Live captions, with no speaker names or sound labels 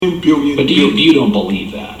billion. But you don't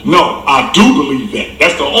believe that? No, I do believe that.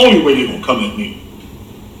 That's the only way they're going to come at me.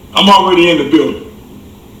 I'm already in the building.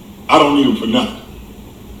 I don't need them for nothing.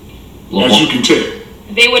 As you can tell.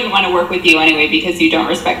 They wouldn't want to work with you anyway because you don't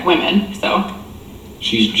respect women, so.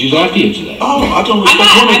 She's after you today. Oh, I don't respect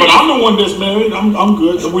women, but I'm the one that's married. I'm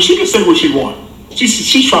good. Well, she can say what she wants.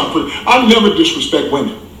 She's trying to put it. I never disrespect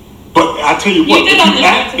women. But I tell you what, if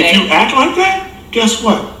you act like that, guess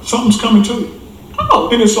what? Something's coming to you. Oh.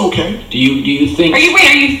 And it's okay. Do you think... Are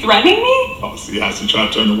you threatening me? Oh, see, I should try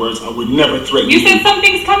to turn the words. I would never threaten you. You said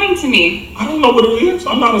something's coming to me. I don't know what it is.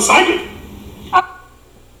 I'm not a psychic.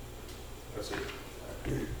 That's it.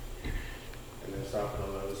 And then stop it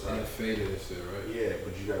on the other side. And faded and shit, right? Yeah,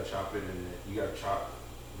 but you gotta chop it and you gotta chop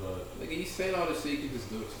the... Nigga, you saying all this shit, you can just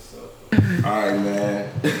do it yourself. Alright,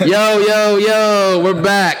 man. Yo, we're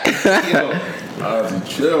back.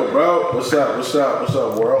 Chill, bro. What's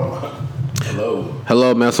up, world?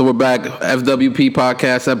 Hello, man. So we're back. FWP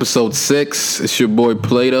Podcast, episode 6. It's your boy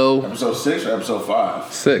Plato. Episode 6 or episode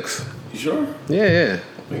 5? 6. You sure? Yeah.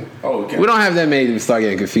 Oh, okay. We don't have that many to start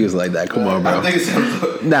getting confused like that. Come on, bro. I think it's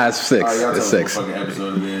episode... Nah, it's 6. All right, y'all it's tell me 6. what fucking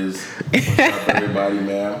episode it is. What's up, everybody,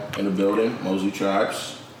 man? In the building, Mosley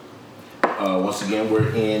Tribes. Once again, we're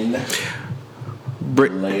in The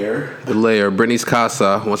Lair. Brittany's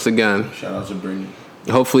Casa, once again. Shout out to Brittany.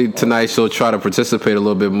 Hopefully tonight she'll try to participate a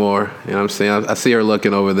little bit more. You know what I'm saying? I see her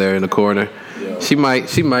looking over there in the corner. Yeah. She might.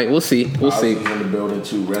 We'll see. In the building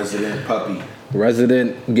too. Resident puppy.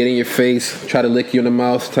 Resident, get in your face, try to lick you in the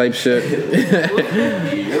mouth type shit.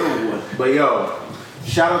 But yo,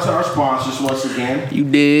 shout out to our sponsors once again. You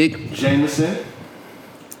dig? Jameson.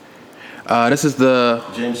 This is the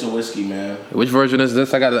Jameson whiskey, man. Which version is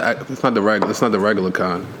this? It's not the regular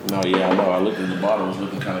kind. No, yeah, I know. I looked at the bottle; it was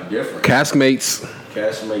looking kind of different. Caskmates,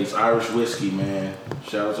 Irish whiskey, man.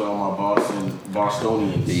 Shout out to all my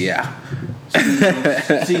Bostonians. Yeah.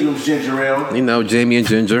 Seagram's Ginger Ale. You know, Jamie and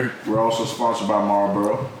Ginger. We're also sponsored by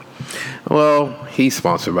Marlboro. Well, he's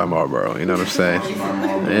sponsored by Marlboro. You know what I'm saying? You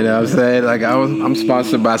know what I'm saying? Like I'm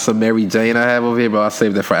sponsored by some Mary Jane I have over here, but I'll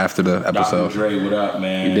save that for after the episode. Dr. Dre, what up,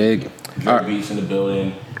 man? You dig? Dre Beats in the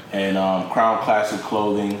building. And Crown Classic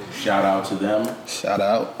Clothing, shout out to them. Shout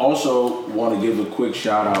out. Also, want to give a quick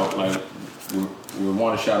shout out. Like, we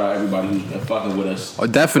want to shout out everybody who's been fucking with us. Oh,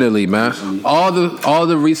 definitely, man. All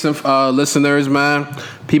the recent listeners, man.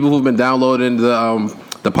 People who've been downloading the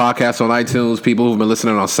podcast on iTunes. People who've been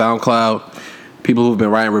listening on SoundCloud. People who've been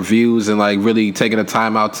writing reviews and like really taking the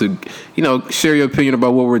time out to, share your opinion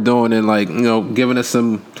about what we're doing and like, giving us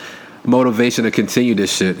some motivation to continue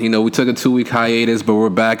this shit. We took a 2-week hiatus, but we're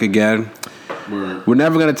back again. We're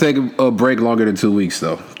never gonna take a break longer than 2 weeks,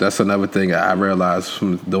 though. That's another thing I realized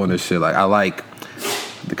from doing this shit. Like, I like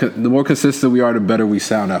the more consistent we are, the better we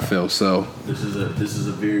sound. I feel so. This is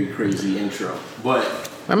a very crazy intro, but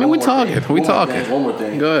I mean, we talking. One more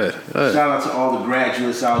thing. Good. Shout out to all the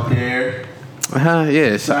graduates out there.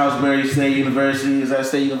 Yeah. Salisbury State University. Is that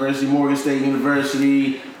State University? Morgan State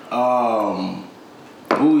University.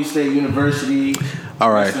 Bowie State University.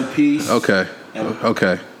 All right. Rest in peace. Okay.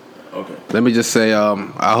 Let me just say,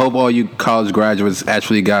 I hope all you college graduates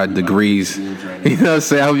actually got degrees. You know what I'm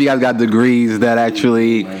saying? I hope you guys got degrees that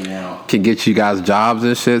actually can get you guys jobs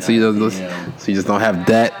and shit. So you just don't have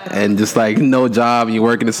debt and just like no job. And you're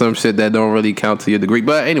working in some shit that don't really count to your degree.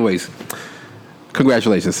 But anyways,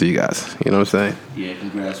 congratulations to you guys. You know what I'm saying? Yeah,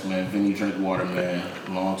 congrats, man. Vinny drink water, man.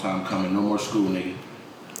 Long time coming. No more school, nigga.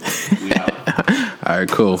 We out. All right,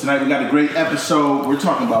 cool. Tonight we got a great episode. We're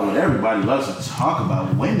talking about what everybody loves to talk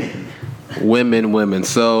about: women. Women.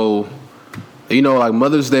 So, like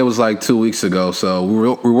Mother's Day was like 2 weeks ago. So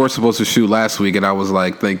we were supposed to shoot last week, and I was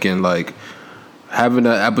like thinking like having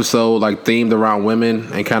an episode like themed around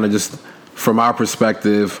women and kind of just from our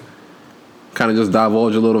perspective, kind of just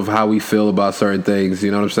divulge a little of how we feel about certain things.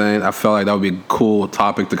 You know what I'm saying? I felt like that would be a cool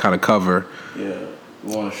topic to kind of cover. Yeah,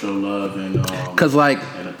 we want to show love and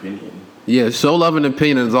an opinion. Yeah, show love and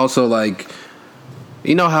opinion is also like,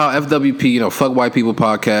 how FWP, Fuck White People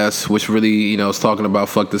podcast, which really, is talking about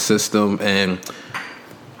fuck the system and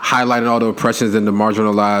highlighting all the oppressions and the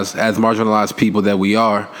marginalized people that we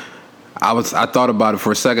are. I thought about it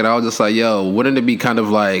for a second. I was just like, yo, wouldn't it be kind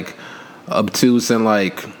of like obtuse and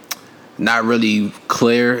like not really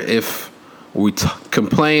clear if we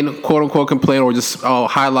complain, quote unquote complain, or just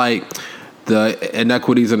highlight the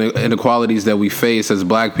inequities and inequalities that we face as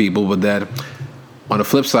black people, but that on the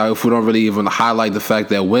flip side, if we don't really even highlight the fact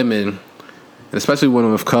that women, and especially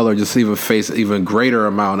women of color, just even face even greater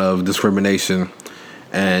amount of discrimination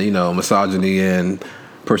and misogyny and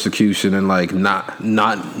persecution and like not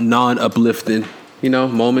non-uplifting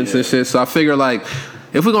moments and shit. So I figure like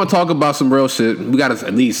if we're gonna talk about some real shit, we gotta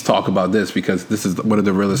at least talk about this because this is one of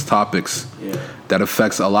the realest topics that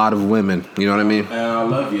affects a lot of women. You know what I mean? And I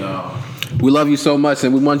love y'all. We love you so much,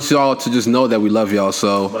 and we want y'all to just know that we love y'all.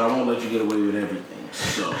 So, but I won't let you get away with everything.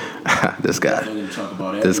 So, this guy. I'm gonna talk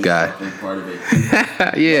about this guy. Part of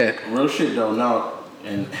it. Yeah. Real shit though. Now,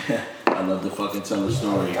 and I love to fucking tell a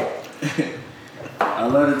story. I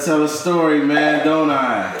love to tell a story, man, don't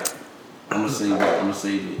I? I'm gonna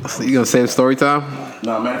save it. You gonna save story time?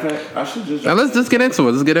 No, matter of fact, I should just. Now let's get into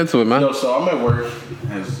it. Let's get into it, man. Yo, so I'm at work.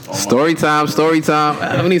 Story time.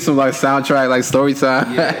 We need some like soundtrack, like story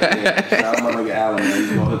time. Yeah. Shout out my nigga Alan, man. He's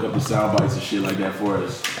gonna hook up the sound bites and shit like that for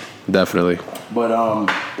us. Definitely. But I'm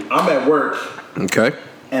at work. Okay.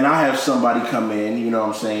 And I have somebody come in. You know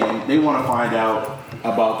what I'm saying? They want to find out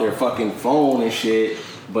about their fucking phone and shit.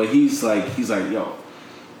 But he's like, yo,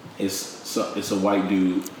 it's a white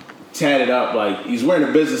dude. Tatted up, like he's wearing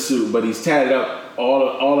a business suit, but he's tatted up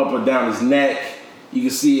all up and down his neck. You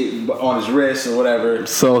can see it on his wrist or whatever.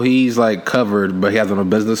 So he's like covered, but he has on a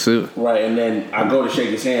business suit. Right, and then I go to shake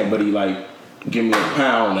his hand, but he like give me a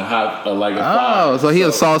pound, like a five. So he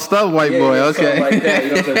a sauced up white boy. Okay, like that.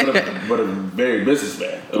 You know what I'm saying? But a very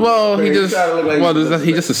businessman.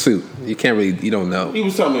 He just a suit. You can't really, you don't know. He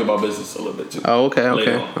was telling me about business a little bit too. Oh,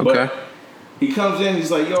 okay. But he comes in,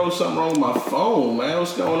 he's like, yo, something wrong with my phone, man.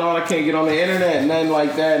 What's going on? I can't get on the internet, nothing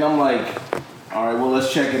like that. And I'm like, all right, well,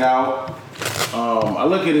 let's check it out. I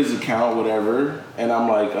look at his account, whatever, and I'm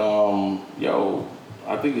like, yo,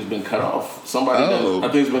 I think it's been cut off. I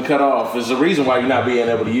think it's been cut off. There's a reason why you're not being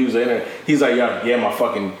able to use the internet. He's like, yeah,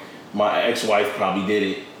 my ex-wife probably did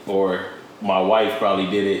it, or my wife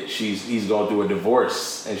probably did it. He's going through a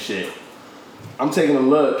divorce and shit. I'm taking a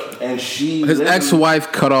look, and his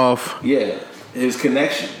ex-wife cut off. Yeah. His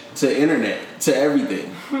connection to internet, to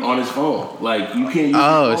everything on his phone. Like, you can't use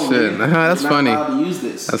your phone. Shit. That's funny. You're not allowed to use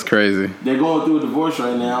this. That's crazy. They're going through a divorce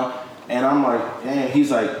right now, and I'm like, damn. He's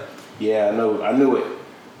like, yeah, I knew it.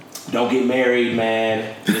 Don't get married,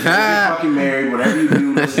 man. Just don't get fucking married. Whatever you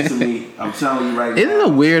do, listen to me. I'm telling you right now. Isn't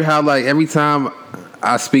it weird how, like, every time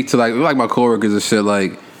I speak to, like my coworkers and shit,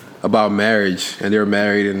 like, about marriage, and they're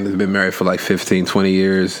married and they've been married for, like, 15, 20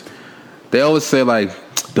 years, they always say, like,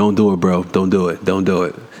 don't do it, bro. Don't do it. Don't do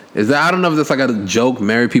it. Is that, I don't know if that's like a joke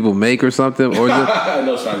married people make or something, or is it,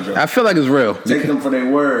 no, it's not a joke. I feel like it's real. Take them for their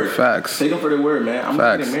word. Facts. Take them for their word, man. I'm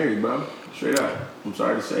not getting married, bro. Straight up. I'm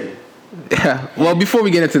sorry to say. Yeah. Well, before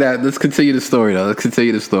we get into that, let's continue the story, though.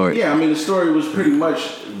 Yeah, I mean, the story was pretty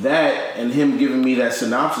much that, and him giving me that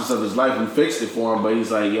synopsis of his life. We fixed it for him, but he's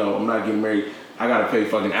like, yo, I'm not getting married. I gotta pay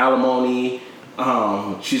fucking alimony.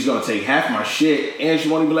 She's gonna take half my shit, and she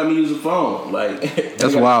won't even let me use the phone. Like,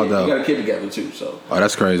 that's wild, though. We got a kid together too, so. Oh,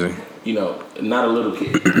 that's crazy. You know, not a little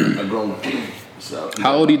kid, a grown kid. So.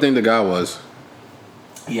 How old do you think the guy was?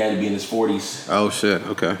 He had to be in his 40s. Oh shit!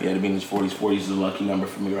 Okay. He had to be in his 40s. 40s is a lucky number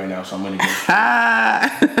for me right now, so I'm gonna guess.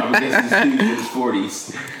 I'm against this dude in his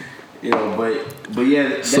 40s. You know, but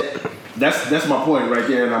yeah, that's my point right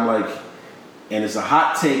there, and I'm like. And it's a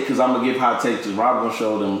hot take because I'm gonna give hot takes. Rob gonna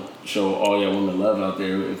show all y'all women love out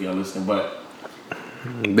there if y'all listening. But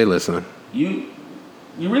they listening. You're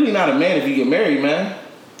really not a man if you get married, man.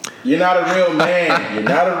 You're not a real man. You're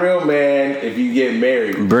not a real man if you get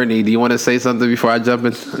married. Brittany, do you want to say something before I jump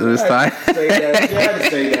in this time? Say that. You had to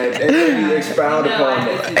say that. And maybe expound upon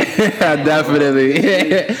that. Yeah,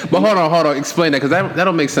 definitely. But hold on. Explain that because that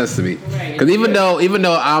don't make sense to me. Because even though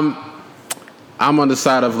I'm on the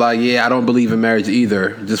side of like, I don't believe in marriage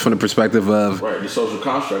either, just from the perspective of the social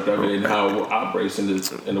construct of it and how it operates in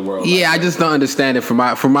the world. Yeah, I just don't understand it from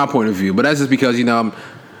my point of view. But that's just because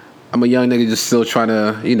I'm a young nigga just still trying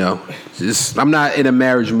to I'm not in a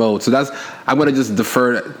marriage mode. So I'm gonna just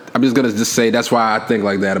defer. I'm just gonna say that's why I think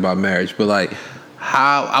like that about marriage. But like,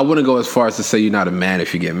 how I wouldn't go as far as to say you're not a man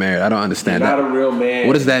if you get married. I don't understand. You're not a real man.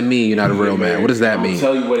 What does that mean? You're not a real man. What does that mean? I'll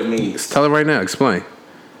tell you what it means. Tell it right now. Explain.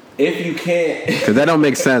 If you can't, because that don't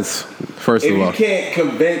make sense. First of all, if you can't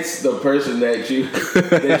convince the person that you're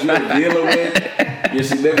dealing with, your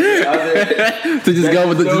significant other, to just go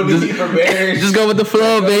with just go with the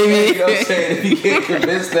flow, baby. You know what I'm saying? If you can't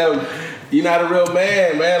convince them, you're not a real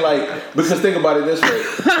man. Like, because think about it this way: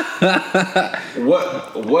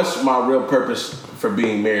 what's my real purpose for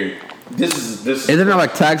being married? This. Isn't there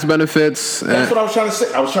like tax benefits? That's what I was trying to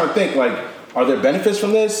say. I was trying to think like. Are there benefits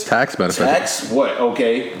from this? Tax benefits. Tax? What?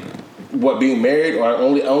 Okay. What, being married? Or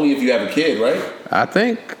only if you have a kid, right?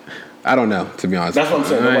 I don't know, to be honest. That's what I'm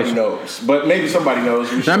saying. Nobody knows. But maybe somebody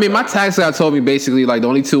knows. I mean, my tax guy told me basically like the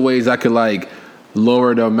only two ways I could like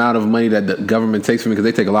lower the amount of money that the government takes from me, because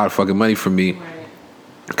they take a lot of fucking money from me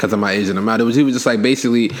because of my age and amount. He was just like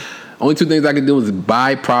basically only two things I can do is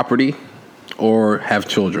buy property or have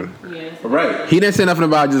children. Yes. Right. He didn't say nothing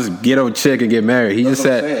about just get a chick and get married. He just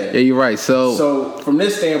said, yeah, you're right. So from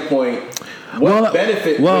this standpoint, what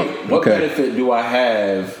benefit do I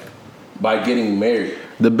have by getting married?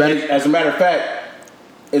 As a matter of fact,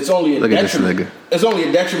 it's only a detriment. It's only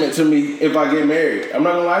a detriment to me if I get married. I'm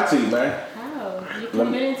not gonna lie to you, man. How? You're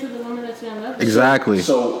committing to the woman that you're in love with. Exactly.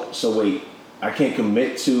 So wait, I can't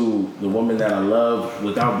commit to the woman that I love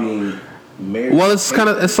without being married. Well,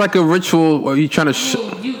 it's like a ritual. Or you trying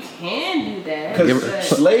to? You can do that. Because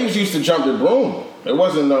slaves used to jump the broom. It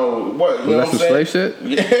wasn't that's some slave shit.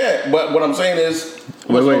 Yeah, but what I'm saying is,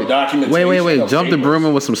 wait, documentation. Jump the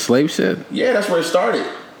broom with some slave shit. Yeah, that's where it started.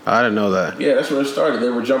 I didn't know that. Yeah, that's where it started. They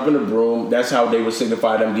were jumping the broom. That's how they would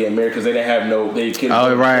signify them getting married because they didn't have they kids.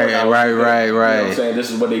 Oh, right. You know what I'm saying? This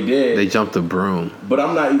is what they did. They jumped the broom. But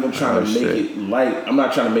I'm not even trying to make it light. I'm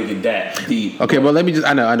not trying to make it that deep. Okay, but let me just,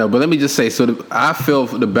 I know, but let me just say, so I feel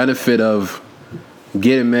the benefit of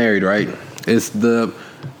getting married, right? It's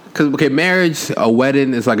because marriage, a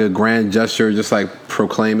wedding is like a grand gesture, just like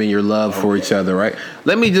proclaiming your love for each other, right?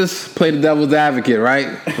 Let me just play the devil's advocate, right?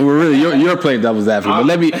 Well, really, you're playing devil's advocate, but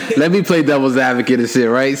let me play devil's advocate and shit,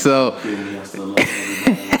 right? So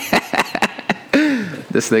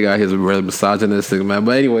this nigga out here is really misogynistic, man.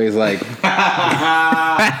 But anyways, like,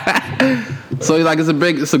 so like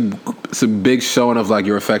it's a big showing of like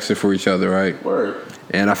your affection for each other, right? Word.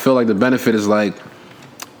 And I feel like the benefit is like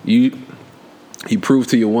you prove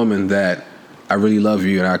to your woman that I really love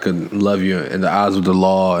you and I could love you in the eyes of the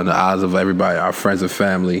law and the eyes of everybody, our friends and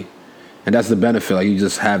family. And that's the benefit. Like you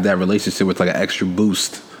just have that relationship with like an extra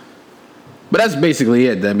boost. But that's basically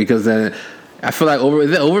it then, because then I feel like over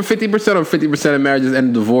 50% or 50% of marriages end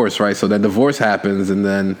in divorce, right? So then divorce happens and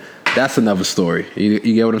then that's another story. You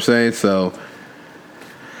get what I'm saying? So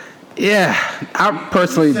yeah, I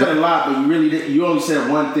personally you said a lot, but you only said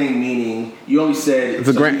one thing, meaning you only said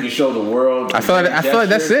you can show the world. I feel like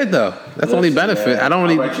that's it though. That's the only benefit. Man, I don't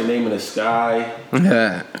really write your name in the sky.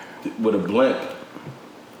 Yeah. With a blimp.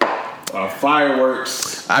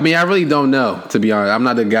 Fireworks. I mean, I really don't know, to be honest. I'm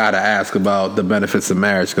not the guy to ask about the benefits of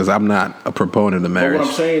marriage because I'm not a proponent of marriage. But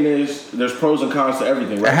what I'm saying is there's pros and cons to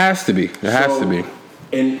everything, right? It has to be. It has to be.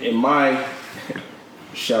 In my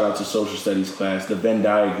shout out to social studies class, the Venn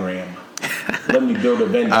diagram. Let me build a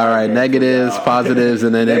Venn diagram. All right, negatives, positives,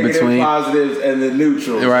 and then in between. Positives, and the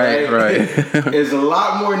neutrals. Right. There's a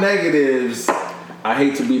lot more negatives. I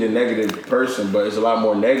hate to be the negative person, but there's a lot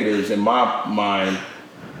more negatives in my mind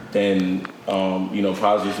than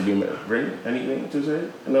positives to be. Bring anything to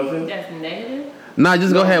say? Another? That's negative. Nah,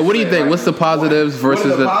 just go ahead. What do you think? What's the positives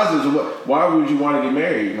versus what are the positives? Why would you want to get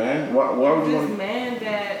married, man? Why would you want? This man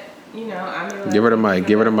that. I mean, like, give her the mic.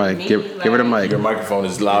 Give her the mic. Give her the mic. Your microphone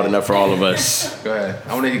is loud enough for all of us. Go ahead.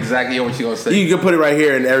 I want to exactly hear what you're gonna say. You can put it right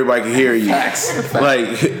here, and everybody can hear you. Facts.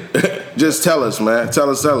 Like, just tell us, man. Tell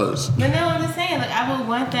us. But no, I'm just saying, like, I would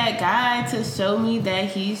want that guy to show me that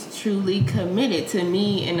he's truly committed to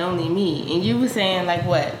me and only me. And you were saying, like,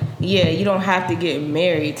 what? Yeah, you don't have to get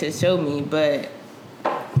married to show me, but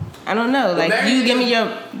I don't know. Like, you give me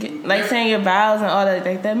your, saying your vows and all that,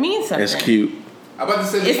 like, that means something. It's cute. I'm about to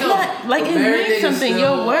say it's not like it means something.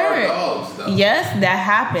 Your word. Yes, that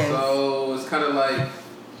happens. So it's kind of like.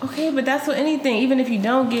 Okay, but that's what anything. Even if you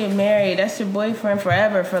don't get married, that's your boyfriend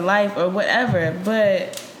forever, for life, or whatever.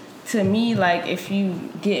 But to me, like, if you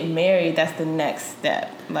get married, that's the next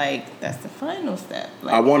step. Like, that's the final step.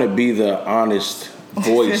 Like, I want to be the honest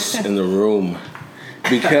voice in the room.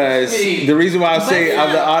 Because the reason why I say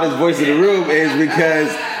I'm the honest voice in the room is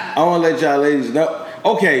because I want to let y'all ladies know.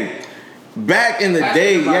 Okay. Back in the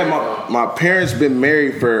day, my parents been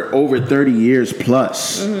married for over 30 years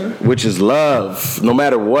plus, which is love. No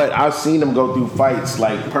matter what, I've seen them go through fights,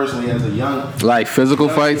 like personally as a young... Like physical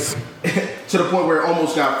fights? To the point where it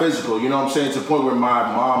almost got physical, you know what I'm saying? To the point where my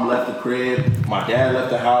mom left the crib, my dad left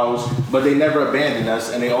the house, but they never abandoned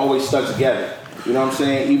us, and they always stuck together. You know what I'm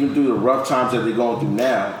saying? Even through the rough times that they're going through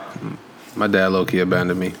now. My dad low-key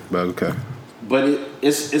abandoned me, but okay. But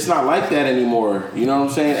it's not like that anymore. You know what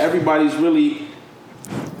I'm saying? Everybody's really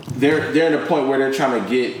they're in a point where they're trying to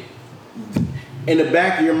get in the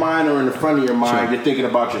back of your mind or in the front of your mind. You're thinking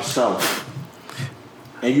about yourself,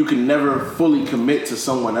 and you can never fully commit to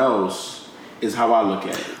someone else. Is how I look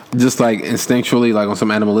at it. Just like instinctually, like on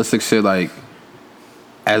some animalistic shit, like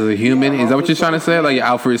as a human. Is that what you're trying to say? Like you're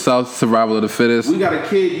out for yourself, survival of the fittest. We got a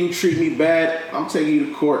kid. You treat me bad, I'm taking you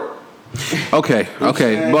to court. Okay.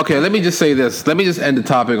 Let me just say this. Let me just end the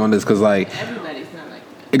topic on this because, like, everybody's not like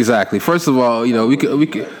that. Exactly. First of all, we can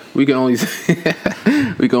only we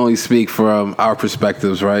can only speak from our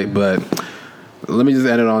perspectives, right? But let me just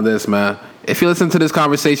end it on this, man. If you listen to this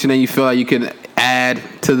conversation and you feel like you can add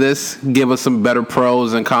to this, give us some better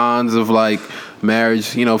pros and cons of like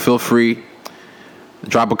marriage, you know, feel free.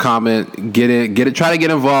 Drop a comment, get it, try to get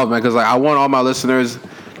involved, man, because like I want all my listeners,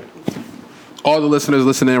 all the listeners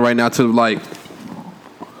listening right now to like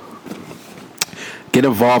get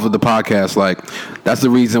involved with the podcast. Like that's the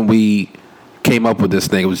reason we came up with this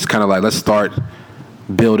thing. It was just kind of like, let's start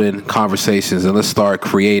building conversations and let's start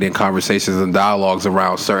creating conversations and dialogues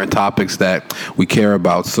around certain topics that we care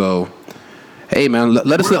about. So, hey, man,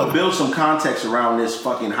 let us know. Build some context around this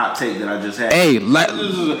fucking hot take that I just had. Hey,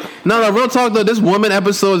 no, real talk though. This woman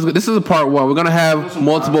episode, this is a part one. We're gonna have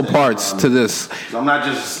multiple parts to this.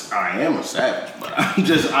 I am a savage, but I'm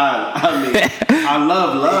just, I mean, I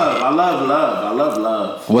love love. I love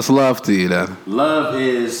love. What's love to you, then? Love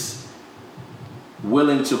is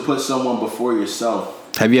willing to put someone before yourself.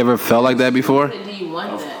 Have you ever felt like that before? Do you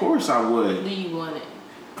want that? Of course I would. Do you want it?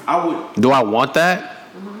 I would. Do I want that?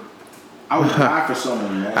 I would die for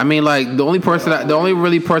someone, man. I mean, like the only person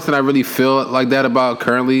I really feel like that about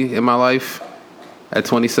currently in my life at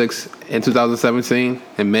 26 in 2017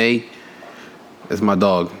 in May is my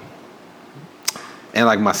dog. And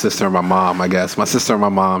like my sister and my mom, I guess. My sister and my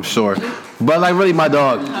mom, sure. But like really my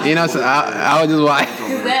dog. You know, so I was just like.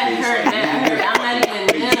 Cause that hurt. I'm not even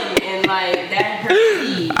them, and like that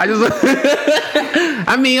hurt me.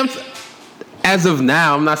 I mean, as of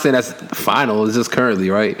now, I'm not saying that's final. It's just currently,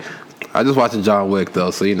 right? I just watching John Wick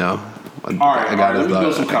though, so you know. All right. Let me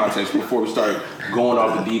build some context before we start going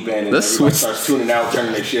off the deep end and everybody starts tuning out,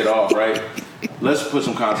 turning their shit off, right? Let's put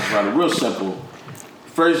some context around it. Real simple.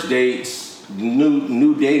 First dates,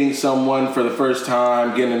 new dating someone for the first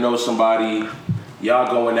time, getting to know somebody,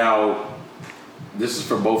 y'all going out. This is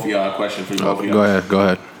for both of y'all. A question for both of y'all. Go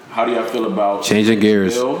ahead. How do y'all feel about changing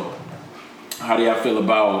gears? How do y'all feel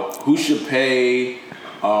about who should pay?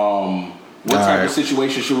 What type of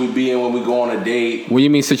situation should we be in when we go on a date? What do you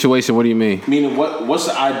mean situation? What do you mean? Meaning what's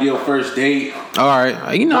the ideal first date? All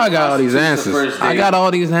right. You know I got all these answers. I got all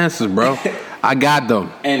these answers, bro. I got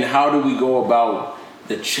them. And how do we go about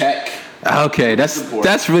the check? Okay,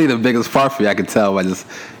 that's really the biggest part for you. I can tell by just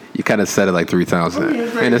you kind of said it like 3 times now.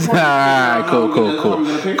 And it's all right.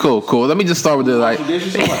 Cool. Let me just start with the like.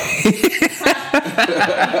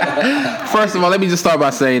 First of all, let me just start by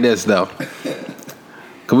saying this though.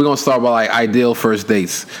 Cause we're gonna start by like ideal first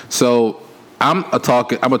dates. So I'm a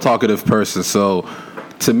talkative person. So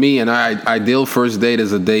to me, an ideal first date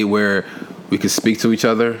is a date where we can speak to each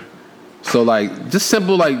other. So like just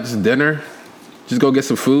simple like just dinner, just go get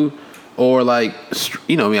some food, or like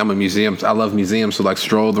you know me, I'm a museum. I love museums. So like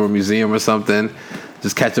stroll through a museum or something,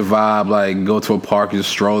 just catch a vibe. Like go to a park, just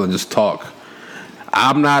stroll and just talk.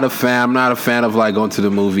 I'm not a fan of like going to the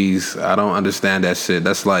movies. I don't understand that shit.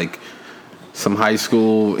 That's like some high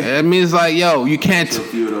school. I mean, it's like, yo, you can't. A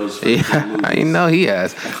few of those yeah, I know he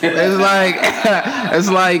has. It's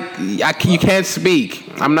like you can't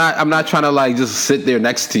speak. I'm not trying to like just sit there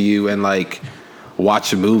next to you and like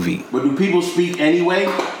watch a movie. But do people speak anyway?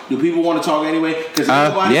 Do people want to talk anyway? Because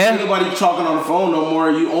anybody talking on the phone no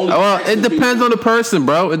more. You only. Well, it depends on the person,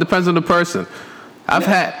 bro. It depends on the person. All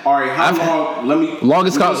right, how long? Let me.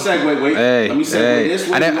 Longest call. Segue. Wait. Let me segue this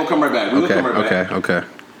one. We're gonna come right back. Okay.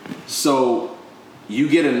 So, you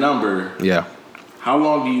get a number. Yeah. How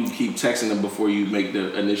long do you keep texting them before you make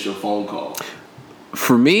the initial phone call?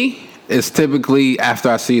 For me, it's typically after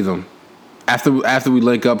I see them. After we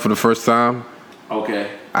link up for the first time. Okay.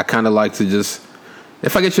 I kind of like to just,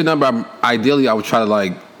 if I get your number, ideally I would try to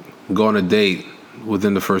like go on a date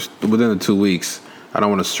within the 2 weeks. I don't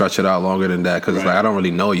want to stretch it out longer than that because it's like I don't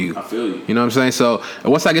really know you. I feel you. You know what I'm saying? So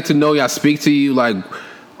once I get to know you, I speak to you, like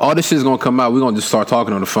all this shit's gonna come out. We're gonna just start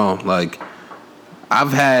talking on the phone. Like I'm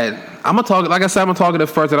a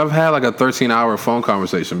talkative person. I've had like a 13-hour phone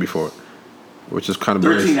conversation before, which is kind of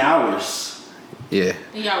 13 hours. Yeah.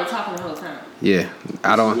 And y'all were talking the whole time. Yeah,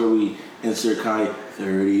 I don't. This is where we insert Kanye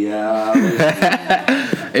 30 hours.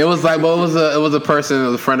 It was a person, it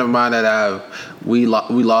was a friend of mine that we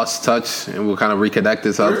lost touch and we kind of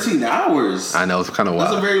reconnected. So 13 hours. I know, it's kind of wild.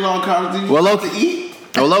 That's a very long conversation. Well, to eat.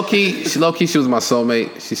 Well, low key, she was my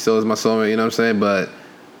soulmate. She still is my soulmate. You know what I'm saying? But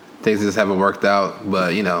things just haven't worked out.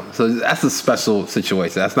 But you know, so that's a special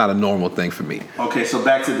situation. That's not a normal thing for me. Okay, so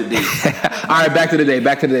back to the date. All right, back to the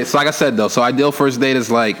date. So like I said though, so ideal first date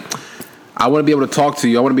is like, I want to be able to talk to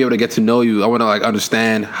you. I want to be able to get to know you. I want to like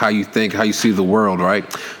understand how you think, how you see the world, right?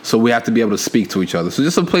 So we have to be able to speak to each other. So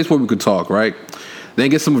just a place where we could talk, right? Then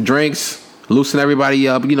get some drinks, loosen everybody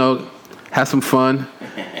up, you know, have some fun.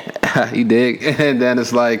 You dig? And then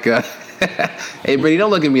it's like, hey, Brady, don't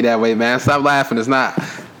look at me that way, man. Stop laughing. It's not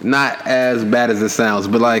not as bad as it sounds,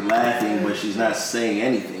 but like laughing, but she's not saying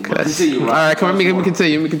anything. But continue. All right, come on, let me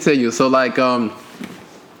continue. So like, what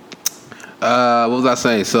was I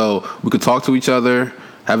saying? So we could talk to each other,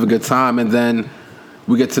 have a good time, and then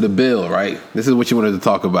we get to the bill, right? This is what you wanted to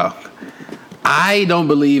talk about. I don't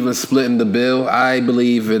believe in splitting the bill.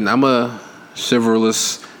 I'm a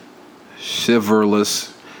chivalrous.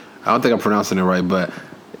 I don't think I'm pronouncing it right, but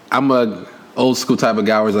I'm a old school type of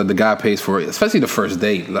guy where like the guy pays for it, especially the first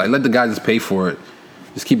date. Like let the guy just pay for it.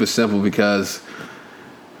 Just keep it simple because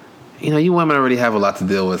you women already have a lot to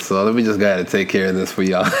deal with. So let me just go ahead and take care of this for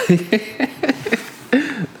y'all.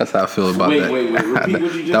 That's how I feel about that. Wait. Repeat what you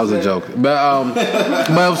just said. That was a joke, but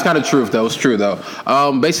it was kind of truth. That was true though.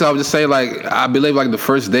 Basically, I was just saying like I believe like the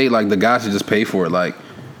first date, like the guy should just pay for it. Like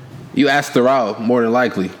you asked her out more than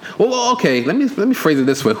likely. Well, okay. Let me phrase it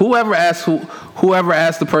this way. Whoever asked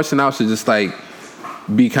the person out should just like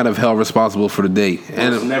be kind of held responsible for the date.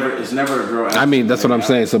 And it's never a girl. I mean, that's what I'm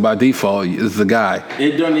saying. So by default, it's the guy.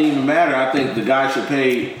 It doesn't even matter. I think the guy should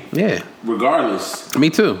pay. Yeah. Regardless. Me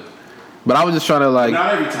too. But I was just trying to like.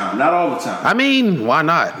 Not every time. Not all the time. I mean, why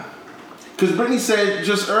not? Because Brittany said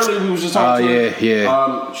just earlier we was just talking to her.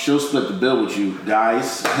 Yeah. She'll split the bill with you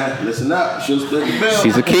guys. Listen up. She'll split the bill.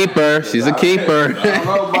 She's a keeper. She's a keeper. I don't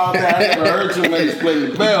know about that. I never heard too many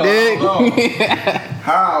splitting the bill. I don't know.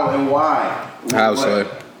 How and why? How so?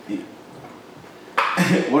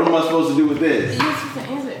 What am I supposed to do with this?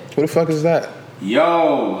 Who the fuck is that?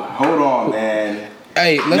 Yo, hold on, man.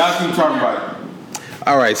 Hey, y'all keep talking about it.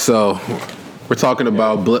 All right, so we're talking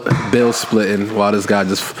about bill splitting while this guy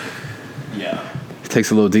just takes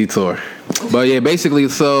a little detour. But yeah, basically,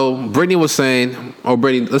 so Brittany was saying,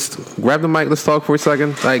 Brittany, let's grab the mic. Let's talk for a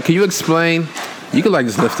second. Like, can you explain? You can like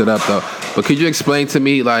just lift it up though. But could you explain to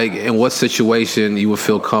me like in what situation you would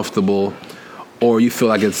feel comfortable, or you feel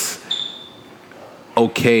like it's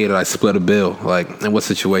okay to like split a bill? Like in what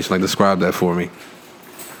situation? Like describe that for me.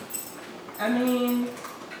 I mean,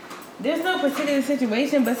 there's no particular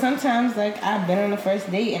situation, but sometimes like I've been on the first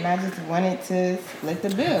date and I just wanted to split the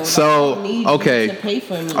bill. So like, I don't need okay, you to pay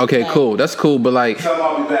for me. Okay, like, cool. That's cool. But like,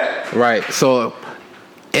 I'll be back. Right. So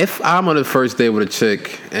if I'm on the first date with a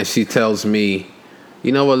chick and she tells me,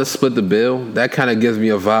 you know what, let's split the bill, that kind of gives me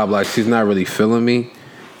a vibe like she's not really feeling me.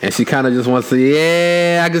 And she kind of just wants to,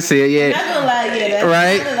 I can see it, I'm not gonna lie, that's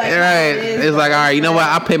right, like right. It's like, all right, you know what?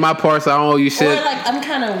 I pay my part, so I don't owe you shit. Or like I'm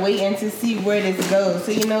kind of waiting to see where this goes.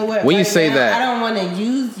 So you know what? When you say now, that, I don't want to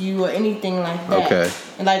use you or anything like that. Okay.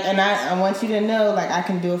 And I want you to know, like I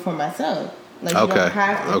can do it for myself. Like you don't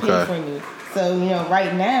have to pay for me. So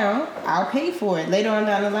right now I'll pay for it. Later on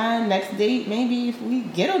down the line, next date, maybe if we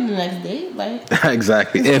get on the next date, like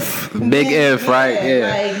exactly. If big if, right? Yeah.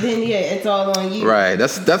 Like then it's all on you. Right.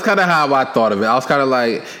 That's kind of how I thought of it. I was kind of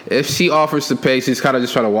like, if she offers to pay, she's kind of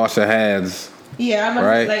just trying to wash her hands. Yeah, I'm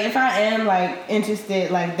right? Like if I am like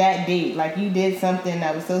interested, like that date, like you did something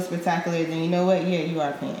that was so spectacular, then you know what? Yeah, you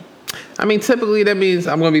are paying. I mean, typically that means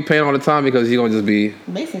I'm gonna be paying all the time because you're gonna just be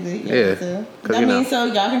basically so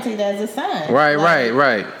y'all can take that as a sign.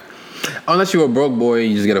 Right. Unless you're a broke boy,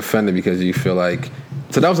 you just get offended because you feel like.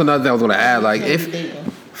 So that was another thing I was gonna add. Like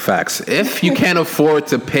if you can't afford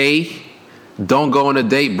to pay, don't go on a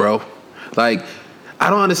date, bro. Like I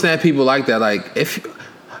don't understand people like that. Like if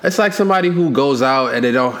it's like somebody who goes out and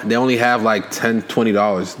they only have like $10,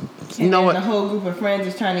 $20. You know what? The whole group of friends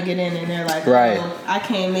is trying to get in, and they're like, right. Oh, I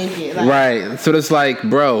can't make it. Like, right. So it's like,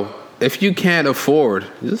 bro, if you can't afford,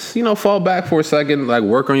 just fall back for a second. Like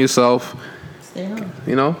work on yourself. Stay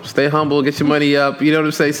home. Stay humble. Get your money up. You know what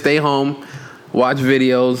I'm saying? Stay home. Watch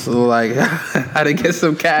videos like how to get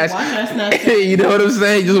some cash. Watch our Snapchat. You know what I'm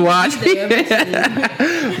saying? Just watch.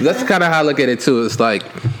 That's kind of how I look at it too. It's like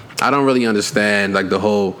I don't really understand like the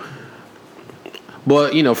whole.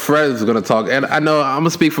 But Fred is gonna talk, and I know I'm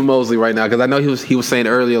gonna speak for Mosley right now because I know he was saying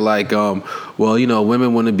earlier like,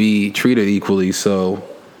 women want to be treated equally, so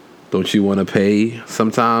don't you want to pay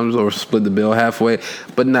sometimes or split the bill halfway?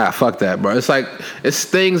 But nah, fuck that, bro. It's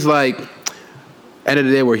things like. End of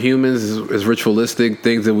the day, we're humans. Is ritualistic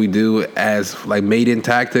things that we do as like mating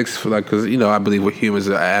tactics, because I believe we're humans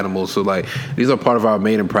are animals, so like these are part of our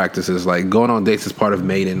mating practices. Like going on dates is part of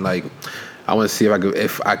mating. Like I want to see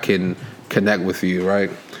if I can connect with you,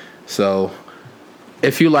 right? So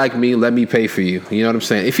if you like me, let me pay for you. You know what I'm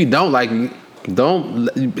saying? If you don't like me, don't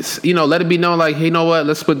let it be known. Like, hey, you know what?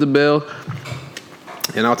 Let's split the bill,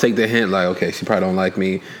 and I'll take the hint. Like, okay, she probably don't like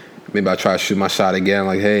me. Maybe I'll try to shoot my shot again.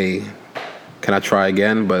 Like, hey. Can I try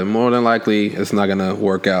again? But more than likely, it's not gonna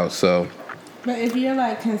work out. So. But if you're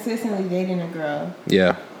like consistently dating a girl,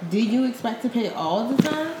 yeah. Do you expect to pay all the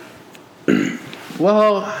time?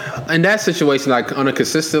 Well, in that situation, like on a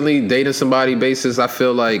consistently dating somebody basis, I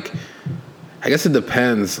feel like, I guess it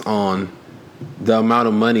depends on the amount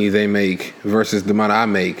of money they make versus the amount I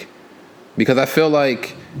make. Because I feel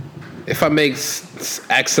like if I make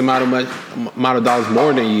X amount of dollars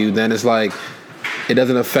more than you, then it's like, it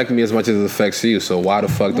doesn't affect me as much as it affects you. So why the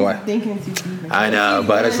fuck do I? I know,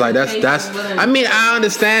 but it's like that's. I mean, I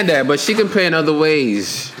understand that, but she can pay in other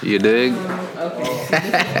ways. You dig? Oh, shit.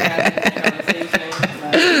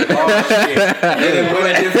 They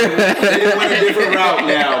went a different route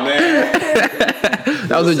now, man.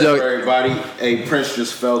 That was a joke. Everybody, hey, Prince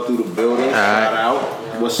just fell through the building. Shout out.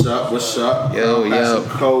 What's up? What's up? Yo.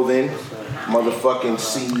 Clothing. Motherfucking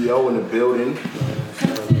CEO in the building.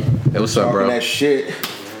 Hey, what's up, bro? That shit.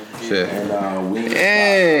 And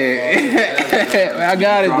hey, I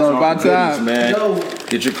got it though. About time, man.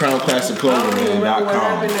 Get your Crown Classic Clothing,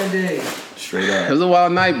 man.com. Straight up. It was a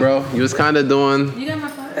wild night, bro. You was kind of doing. You got my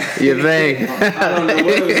phone? Your thing. I don't know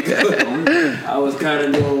what I was doing. I was kind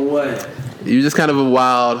of doing what? You were just kind of a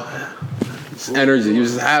wild energy. You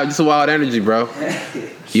was just a wild energy, bro.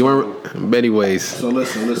 You weren't many ways. So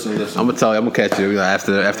listen. I'm gonna tell you. I'm gonna catch you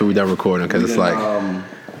after we done recording because it's like.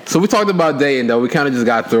 So we talked about dating though. We kind of just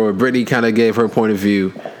got through it. Brittany kind of gave her point of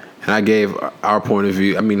view, and I gave our point of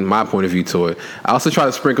view. I mean, my point of view to it. I also try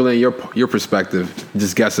to sprinkle in your perspective,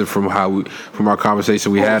 just guessing from our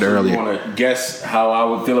conversation we had earlier. You want to guess how I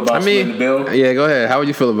would feel about splitting the bill? Yeah, go ahead. How would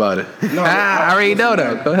you feel about it? No, I already know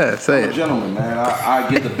that. Go ahead, say I'm a gentleman, man. I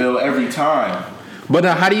get the bill every time. But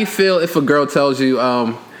how do you feel if a girl tells you,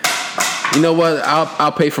 you know what,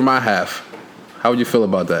 I'll pay for my half? How would you feel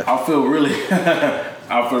about that? I'll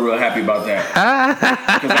feel real happy about that.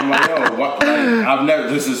 Because I'm like, yo,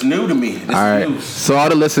 this is new to me. This all right. News. So all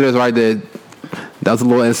the listeners right there, that was a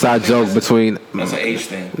little inside joke between. That's an age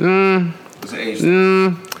thing. It's an age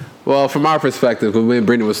thing. Well, from our perspective, because me and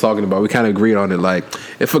Brittany was talking about, we kind of agreed on it. Like,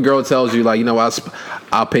 if a girl tells you, like, you know,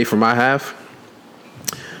 I'll pay for my half,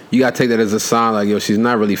 you gotta take that as a sign, like, yo, she's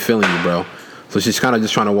not really feeling you, bro. So she's kind of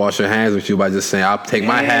just trying to wash her hands with you by just saying, I'll take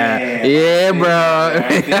my half. Yeah, bro. I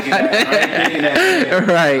ain't thinking that.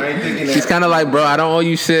 Right. She's kind of like, bro, I don't owe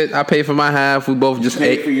you shit. I pay for my half. We both just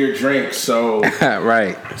pay for your drink, so.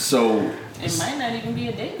 Right. So. It might not even be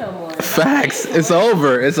a date no more. Facts. It's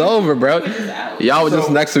over, bro. Y'all were just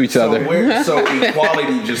next to each other. So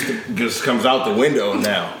equality just comes out the window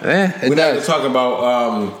now. We're not talking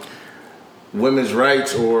about women's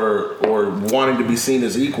rights or wanting to be seen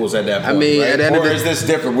as equals at that point. I mean, right? Or is this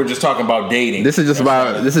different? We're just talking about dating. This is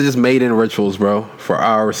just mating rituals, bro, for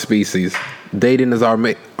our species. Dating is our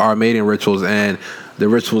mating rituals, and the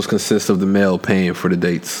rituals consist of the male paying for the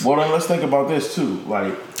dates. Well, then let's think about this too.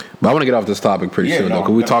 Like, but I want to get off this topic pretty soon, though,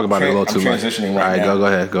 because we talk about it a little too much. Transitioning right now. All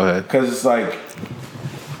right, go ahead. Because it's like,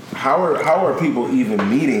 how are people even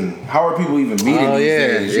meeting? How are people even meeting these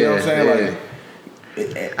days? You know what I'm saying? Like.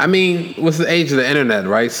 I mean, what's the age of the internet,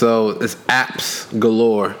 right? So it's apps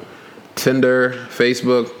galore. Tinder,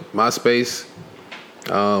 Facebook, MySpace.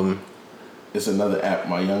 It's another app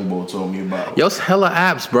my young boy told me about. Yo, it's hella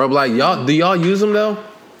apps, bro. Like, do y'all use them though?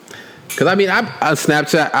 Cause I mean, I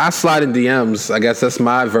Snapchat, I slide in DMs. I guess that's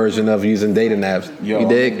my version of using dating apps. You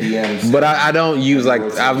dig? DMs. But I don't use I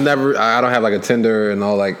don't have like a Tinder and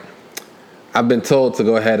all. Like, I've been told to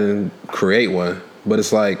go ahead and create one, but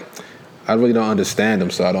it's like, I really don't understand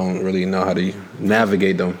them, so I don't really know how to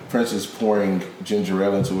navigate them. Prince is pouring ginger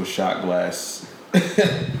ale into a shot glass.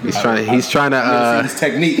 He's trying to. I've never seen this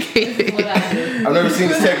technique. I've never seen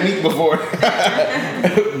this technique before.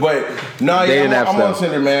 But no, yeah, I'm on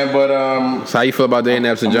Tinder, man. But so how you feel about dating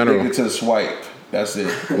apps in general? I'm addicted to the swipe. That's it.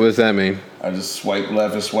 What does that mean? I just swipe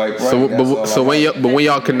left and swipe right. So when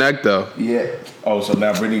y'all connect though? Yeah. Oh, so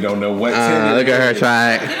now Brittany don't know what Tinder. Look at her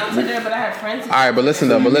trying. I get on Tinder, but I have friends. All right, but listen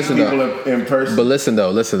though. People in person. But listen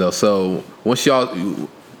though. So once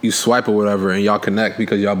you swipe or whatever, and y'all connect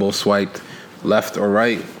because y'all both swiped left or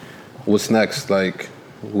right, what's next? Like,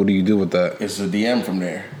 what do you do with that? It's a DM from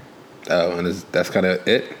there. Oh, and that's kind of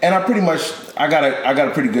it. And I got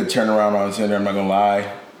a pretty good turnaround on Tinder. I'm not gonna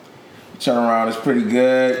lie. Turnaround is pretty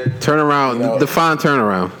good. Turnaround, you know, define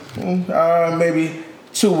turnaround. Maybe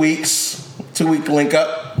 2 weeks. 2 week link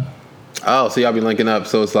up. Oh, so y'all be linking up.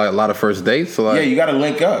 So it's like a lot of first dates? So like, yeah, you got to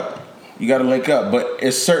link up. But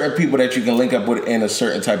it's certain people that you can link up with in a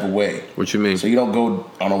certain type of way. What you mean? So you don't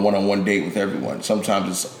go on a one-on-one date with everyone. Sometimes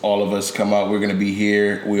it's all of us come out. We're going to be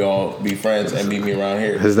here. We all be friends and meet me around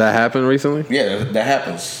here. Has that happened recently? Yeah, that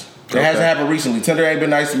happens. It hasn't happened recently. Tinder ain't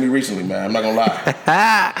been nice to me recently, man. I'm not going to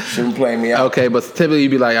lie. Shouldn't play me out. Okay, but typically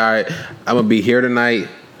you'd be like, all right, I'm going to be here tonight.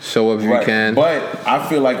 Show up if you can. But I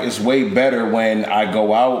feel like it's way better when I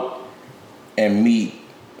go out and meet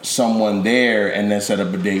someone there and then set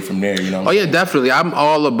up a date from there. You know? Oh yeah, definitely. I'm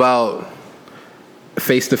all about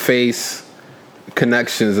face-to-face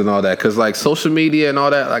connections and all that, because like social media and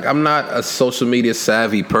all that, like I'm not a social media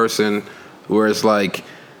savvy person where it's like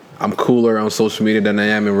I'm cooler on social media than I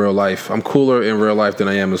am in real life. I'm cooler in real life than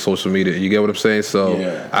I am in social media. You get what I'm saying? So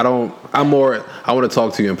Yeah. I want to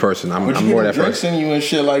talk to you in person. I'm But more you that get drinks person. in you and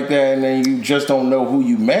shit like that, and then you just don't know who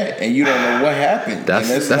you met, and you don't know what happened.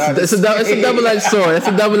 It's a not double-edged sword. It's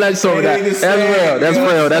a double-edged sword. It ain't the That's same, real. That's you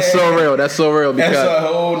know real. what That's I'm so saying? real. That's so real That's because a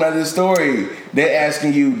whole nother story. They're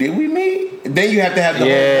asking you, did we meet? Then you have to have the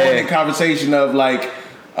Yeah. whole morning conversation of like,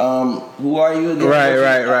 who are you again? Right.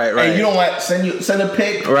 And you don't like send a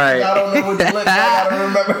pic. Right. I don't know what you look like. I don't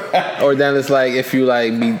remember. or then it's like if you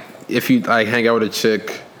hang out with a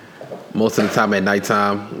chick most of the time at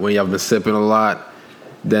nighttime when y'all been sipping a lot,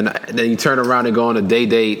 then you turn around and go on a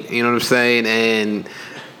date. You know what I'm saying? And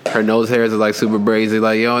her nose hairs are like super brazy.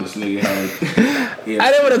 Like This nigga had. Yeah.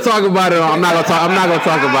 I didn't want to talk about it. I'm not gonna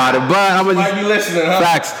talk about it. But I'm Why gonna you listening, huh?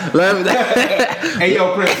 facts. Hey,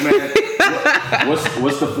 yo, Prince, man.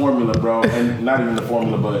 What's the formula, bro? And not even the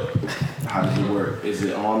formula, but how does it work? Is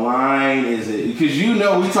it online? Is it because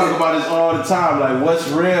we talk about this all the time? Like, what's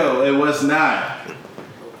real and what's not?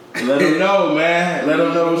 Let them know, man. Let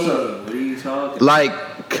them know what's up. What are you talking?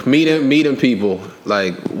 like meeting people.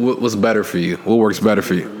 Like what's better for you? What works better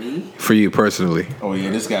for you? For me? For you personally? Oh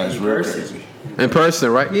yeah, this guy's real crazy. In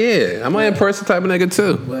person, right? Yeah, I'm an in-person type of nigga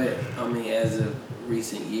too. But I mean, as of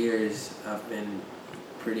recent years, I've been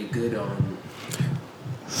pretty good on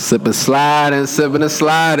Sipping and slide.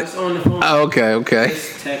 just on the phone. Oh, okay.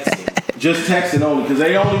 Just texting. Just texting only because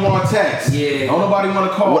they only want text. Yeah. Don't nobody want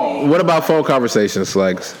to call. What about phone conversations?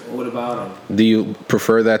 Like, What about them? do you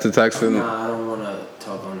prefer that to texting? Nah, I don't want to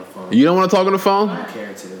talk on the phone. You don't want to talk on the I phone? don't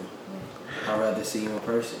care to. I'd rather see you in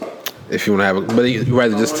person. If you want to have it, but you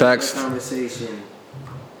rather just If I wanna text? have a conversation,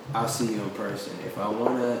 I'll see you in person. If I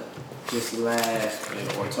want to just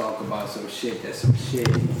laugh or talk about some shit,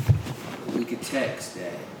 we could text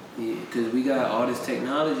that. Because we got all this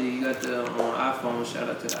technology. You got the iPhone. Shout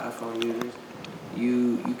out to the iPhone users.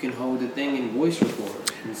 You can hold the thing in voice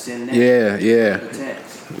record and send that. Yeah. A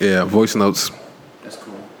text. Yeah, voice notes. That's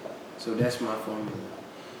cool. So that's my formula.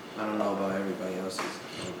 I don't know about everybody else's.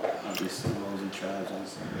 Obviously, Mosey Tribes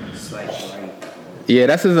is slightly right. Yeah,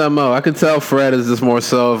 that's his MO. I could tell Fred is just more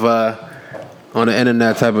so of on the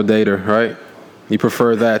internet type of dater, right? You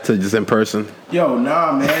prefer that to just in person? Yo,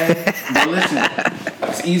 nah, man. But listen,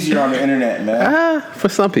 it's easier on the internet, man. For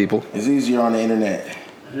some people. It's easier on the internet.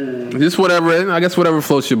 Just whatever, I guess whatever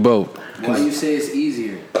floats your boat. Why you say it's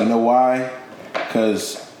easier? You know why?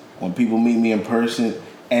 Because when people meet me in person,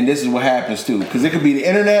 and this is what happens too, because it could be the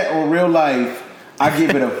internet or real life, I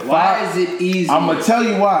give it a 5. Why is it easier? I'm gonna tell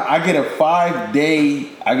you why. I get a 5 day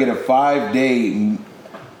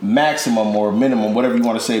maximum or minimum, whatever you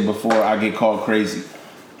want to say, before I get called crazy.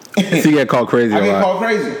 So you get called crazy I a get lot. called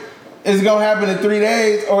crazy. It's gonna happen in 3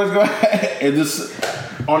 days, or it's gonna. It just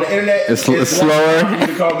on the internet. It's less slower. likely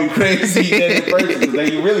to call me crazy than in person. Because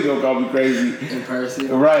then you really gonna call me crazy, In person?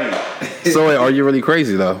 right? So wait, are you really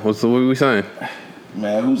crazy though? What are we saying?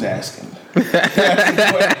 Man, who's asking?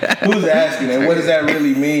 Who's asking, and what does that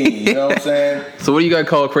really mean? You know what I'm saying? So what do you got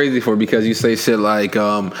called crazy for? Because you say shit like,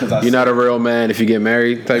 you're not a real man if you get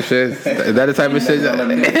married type shit? Is that the type of shit? And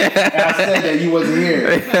I said that you wasn't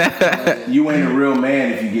here. You ain't a real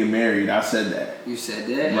man if you get married. I said that. You said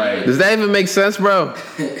that? Right. Does that even make sense, bro?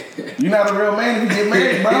 You're not a real man if you get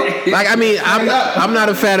married, bro. Like, I mean, I'm not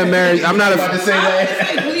a fan of marriage. I'm not about to a. say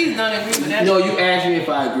that. Please don't agree with that. No, you asked me if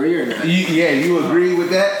I agree or not. You agree with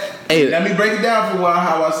that? Hey. Let me break it down for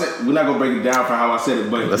how I said. We're not gonna break it down for how I said it,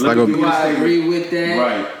 but Let's let not me go- give you Do the I statement. agree with that?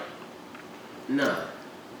 Right. No.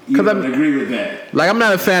 You 'Cause don't I'm- agree with that. Like, I'm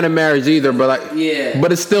not a fan of marriage either, but like, Yeah.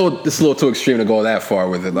 but it's a little too extreme to go that far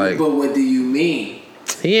with it. Like, But what do you mean?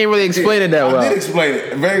 he ain't really explained it that I well. did explain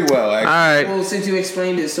it very well, All actually. right. Well, since you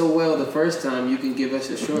explained it so well the first time, you can give us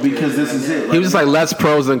a short Because version this is right it. now. He was just like less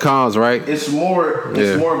pros than cons, right? It's more of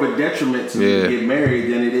a detriment to Yeah. get married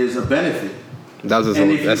than it is a benefit. That was And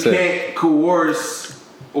if that's you it. can't coerce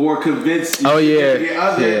or convince Oh yeah, the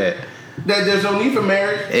other, yeah. that there's no need for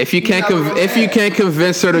marriage. If you You're can't not a real man.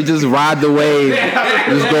 convince her to just ride the wave,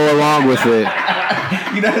 just go along with it.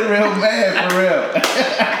 You're not a real man for real.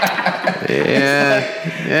 Yeah,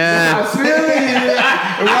 yeah. I feel you.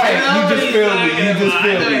 Right. You just feel me. You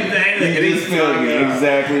just feel me.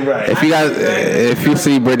 Exactly right. If you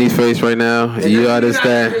see Brittany's face right now, you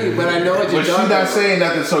understand. Agree, but I know what you're But she's talking not about. saying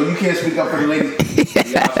nothing, so you can't speak up for the lady.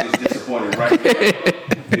 Y'all is disappointed, right?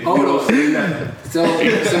 Hold on. So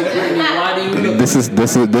Brittany, why do you look?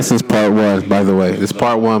 This is part one, by the way. This is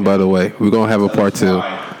part one, by the way. We're gonna have a part two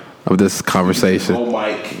of this conversation. Oh,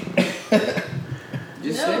 Mike.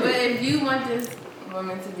 No, but if you want this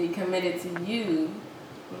woman to be committed to you,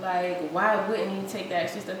 like, why wouldn't you take that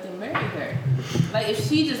extra step to marry her? Like, if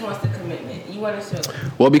she just wants the commitment, you want to show.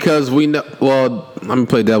 Well, because we know. Well, let me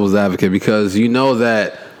play devil's advocate because you know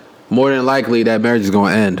that more than likely that marriage is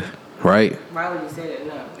gonna end, right? Why would you say that?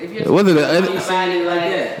 No. If you're Wasn't it? somebody like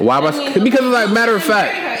that. Why? Because like matter of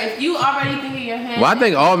fact. If you already think in your head. Well, I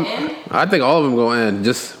think all of them gonna end.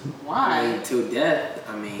 Just. Why? Till death.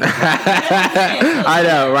 I mean. I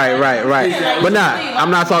know, right. But I'm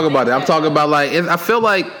not talking about that. I'm talking about like I feel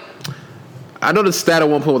like I know the stat at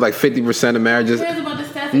one point was like 50% of marriages. Who cares about the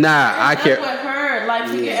stats? Nah, I care. With her, like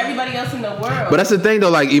everybody else in the world. But that's the thing though,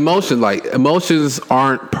 like emotions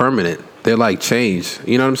aren't permanent. They're like change.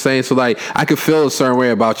 You know what I'm saying? So like I could feel a certain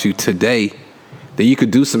way about you today. Then you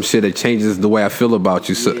could do some shit that changes the way I feel about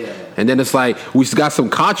you. So, and then it's like we got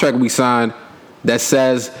some contract we signed that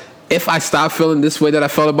says if I stop feeling this way that I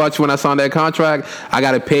felt about you when I signed that contract, I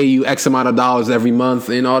got to pay you X amount of dollars every month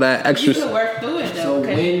and all that extra. You can work through it though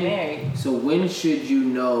because you're married. So when should you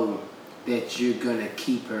know that you're gonna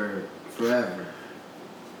keep her forever?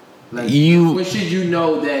 Like when should you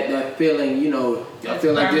know that feeling? You know, I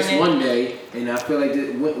feel like this one day, and I feel like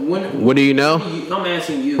this. When what do you know? I'm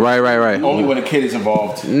asking you. Right. Only when a kid is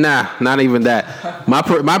involved. Nah, not even that.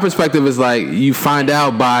 My perspective is like you find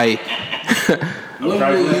out by.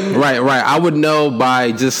 Right. I would know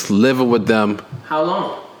by just living with them. How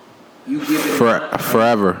long? You give it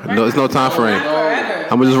forever. No, there's no time frame.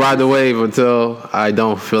 I'm gonna just ride the wave until I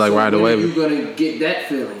don't feel like riding the wave. You're gonna get that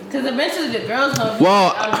feeling. Because eventually the girl's gonna be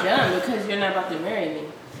like, I'm done because you're not about to marry me.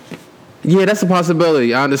 Yeah, that's a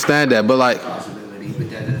possibility. I understand that, but like, possibility, but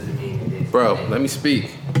that doesn't mean it is. Bro, let me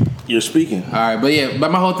speak. You're speaking. All right, but yeah,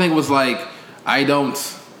 but my whole thing was like,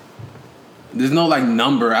 there's no like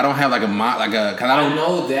number. I don't have like cause I don't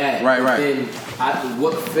know that. Right. Then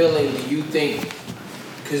what feeling do you think?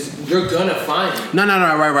 Because you're gonna find it. No,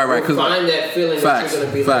 right. You'll find that feeling that you're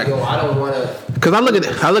gonna be like, yo, I don't wanna. Because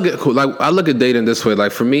I look at dating this way.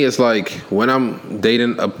 Like for me, it's like when I'm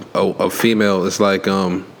dating a female, it's like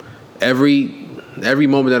every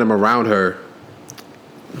moment that I'm around her,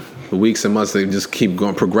 the weeks and months they just keep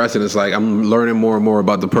going progressing. It's like I'm learning more and more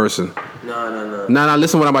about the person. No.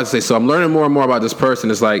 Listen to what I'm about to say. So I'm learning more and more about this person.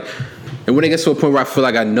 It's like, and when it gets to a point where I feel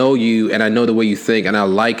like I know you and I know the way you think and I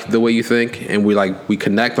like the way you think and we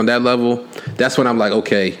connect on that level, that's when I'm like,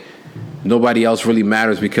 okay, nobody else really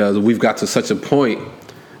matters because we've got to such a point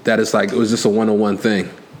that it's like it was just a one-on-one thing.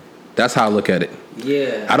 That's how I look at it.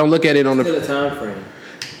 Yeah. I don't look at it on the time frame.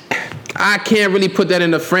 I can't really put that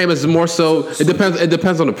in the frame. It's more so it depends. It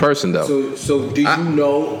depends on the person, though. So do you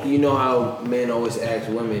know? You know how men always ask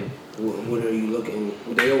women, "What are you looking?"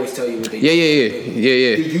 They always tell you what they.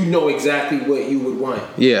 Yeah. Do you know exactly what you would want?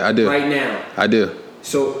 Yeah, I do. Right now. I do.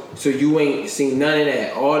 So you ain't seen none of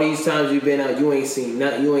that. All these times you've been out, you ain't seen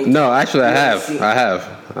nothing. You ain't. No, actually, I have.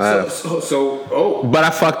 But I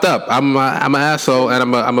fucked up. I'm an asshole,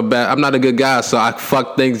 and I'm not a good guy. So I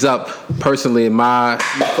fucked things up personally in my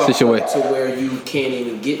situation. To where you can't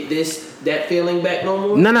even get that feeling back no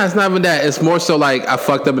more. No, it's not even that. It's more so like I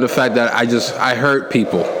fucked up in the fact that I hurt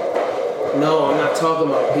people. No, I'm not talking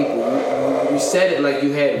about people. You said it like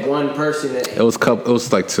you had one person that. It was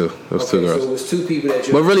like two. It was two girls. So it was two people that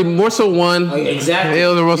you. But really, more so one. Exactly. It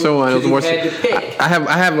was more so one. It was more. Had to pick. I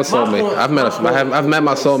have my soulmate. I've met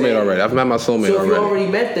my soulmate already. So you already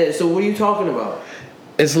met that. So what are you talking about?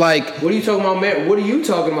 It's like. What are you talking about? What are you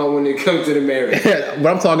talking about when it comes to the marriage?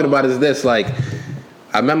 What I'm talking about is this. Like,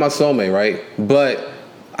 I met my soulmate, right? But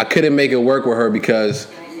I couldn't make it work with her because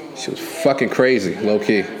she was fucking crazy, low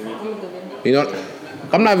key. You know.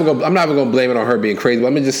 I'm not even gonna blame it on her being crazy, but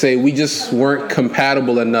I'm gonna just say we just weren't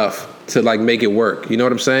compatible enough to like make it work. You know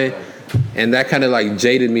what I'm saying? And that kind of like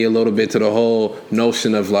jaded me a little bit to the whole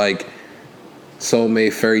notion of like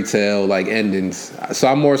soulmate fairy tale like endings. So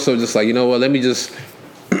I'm more so just like, you know what? Let me just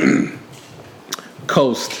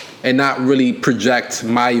coast and not really project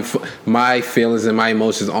my feelings and my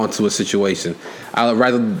emotions onto a situation. I'd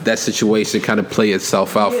rather that situation kind of play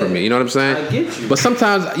itself out for me. You know what I'm saying? I get you. But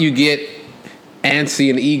sometimes you get antsy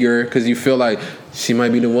and eager because you feel like she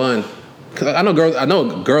might be the one. Cause I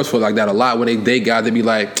know girls feel like that a lot when they date guys. They be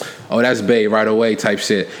like, "Oh, that's babe right away" type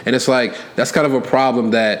shit, and it's like that's kind of a problem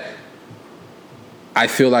that I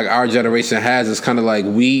feel like our generation has. It's kind of like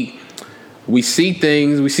we see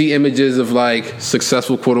things, we see images of like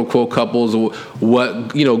successful quote unquote couples, or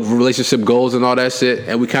what relationship goals and all that shit,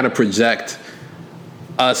 and we kind of project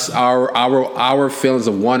our feelings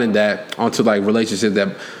of wanting that onto like relationships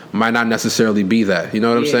that might not necessarily be that. You know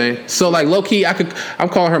what I'm saying? So like low key, I'm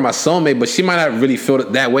calling her my soulmate, but she might not really feel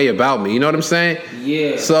that way about me. You know what I'm saying?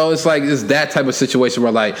 Yeah. So it's like it's that type of situation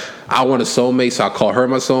where like I want a soulmate, so I call her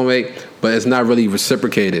my soulmate, but it's not really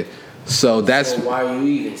reciprocated. So that's why are you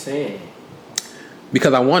even saying it?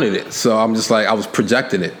 Because I wanted it. So I'm just like I was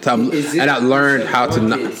projecting it, and I learned how to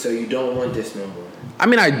not. So you don't want this no more. I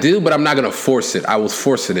mean, I do, but I'm not gonna force it. I was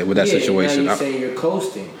forcing it with that situation. Now you're saying you're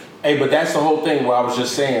coasting. Hey, but that's the whole thing. What I was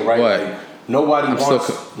just saying, right? What? Like, nobody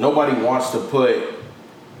wants to put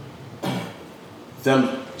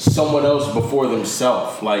someone else before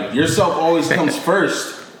themselves. Like yourself always comes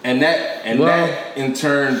first, and that in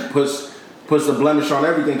turn puts a blemish on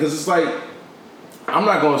everything. Because it's like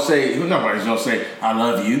nobody's gonna say I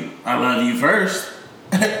love you first.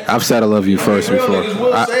 I've said I love you first real before. Niggas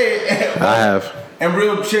will say it. I have. And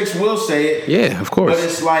real chicks will say it. Yeah, of course. But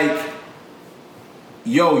it's like,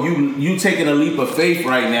 yo, you taking a leap of faith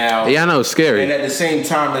right now. Yeah, I know, it's scary. And at the same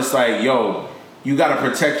time, it's like, yo, you gotta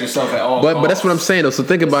protect yourself at all costs. But that's what I'm saying though. So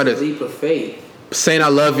think about it. Leap of faith. Saying I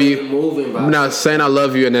love you. Saying I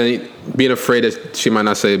love you and then being afraid that she might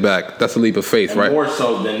not say it back. That's a leap of faith, right? More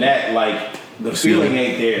so than that, like the feeling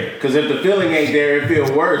ain't there. Because if the feeling ain't there, it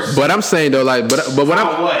feels worse. But I'm saying though, like, but what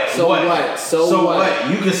I'm. So what?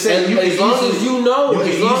 You can say as long as you know how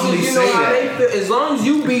they feel. As long as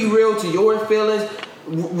you be real to your feelings,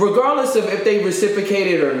 regardless of if they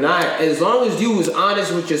reciprocated or not. As long as you was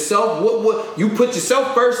honest with yourself, what you put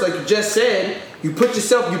yourself first, like you just said. You put your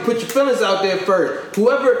feelings out there first.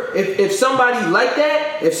 Whoever, if somebody like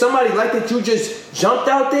that, you just jumped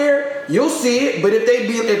out there, you'll see it. But if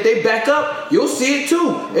they back up, you'll see it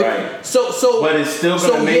too. Right. So. But it's still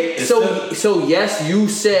gonna make. So yes, you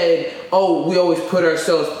said, oh, we always put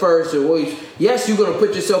ourselves first, yes, you're gonna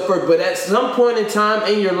put yourself first. But at some point in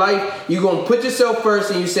time in your life, you're gonna put yourself first,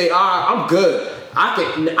 and you say, I'm good. I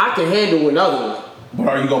can handle another one. But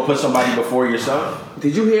are you gonna put somebody before yourself?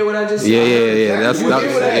 Did you hear what I just said? Yeah.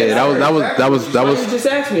 That was. Why you just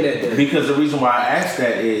asked me that then? Because the reason why I asked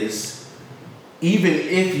that is, even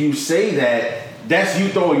if you say that, that's you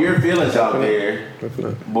throwing your feelings out there.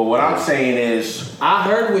 But what I'm saying is, I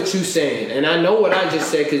heard what you saying, and I know what I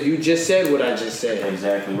just said because you just said what I just said.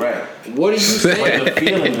 Exactly right. What are you saying? But the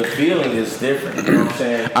feeling is different. You know what I'm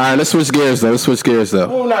saying? All right, let's switch gears though.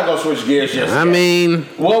 Well, we're not gonna switch gears just I yet. mean,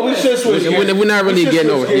 well, we should switch gears. We're not really getting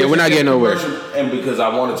nowhere. Yeah, we're not getting nowhere. And because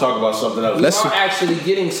I want to talk about something else. We are actually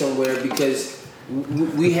getting somewhere because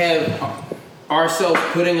we have ourselves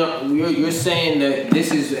putting up. You're saying that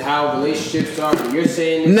this is how relationships are. You're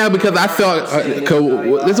saying this. No, because I felt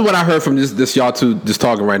this is what I heard from this y'all two just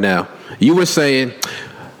talking right now. You were saying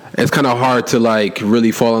it's kind of hard to like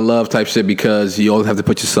really fall in love type shit because you always have to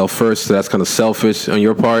put yourself first. So that's kind of selfish on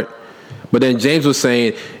your part. But then James was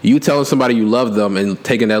saying you telling somebody you love them and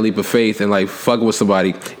taking that leap of faith and like fucking with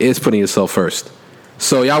somebody is putting yourself first.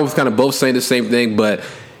 So y'all was kind of both saying the same thing, but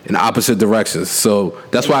in opposite directions. So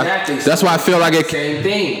that's why I feel like it. Same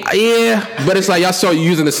thing. Yeah, but it's like y'all start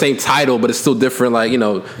using the same title, but it's still different, like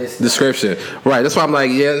description. Right. That's why I'm like,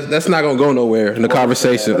 yeah, that's not gonna go nowhere in the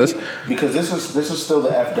conversation. Because this is still the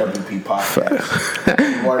FWP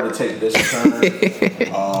podcast. We wanted to take this turn.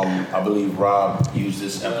 I believe Rob used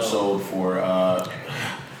this episode for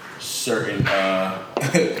certain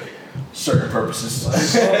purposes.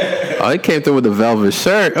 Oh, he came through with the velvet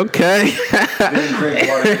shirt. Okay.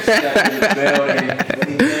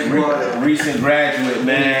 Recent graduate,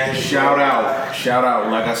 man. Shout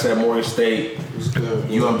out. Like I said, Morgan State,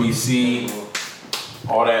 UMBC,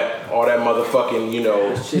 all that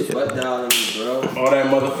motherfucking, shit butt down bro. All that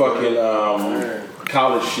motherfucking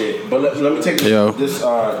college shit. But let me take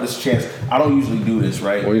this chance. I don't usually do this,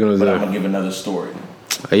 right? What are you gonna do? I'm gonna give another story.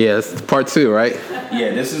 Yeah, it's part 2, right?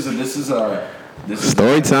 Yeah, this is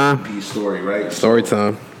story time. Piece story, right? Story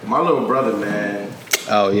time. My little brother, man.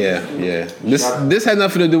 Oh yeah. This has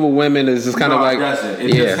nothing to do with women. It's just kind of like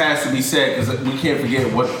it just has to be said because we can't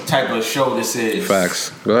forget what type of show this is.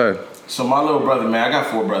 Facts. Go ahead. So my little brother, man, I got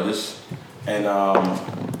 4 brothers, and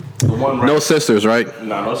the one no sisters, right?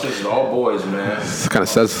 No sisters, all boys, man. It kind of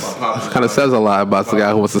says a lot about the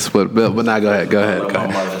guy who wants to split a bill. But now go ahead. My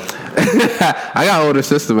mother. I got an older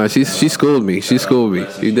sister, man. She schooled me.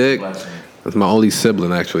 You dig? That's my only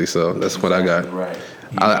sibling, actually. So that's what I got. Right.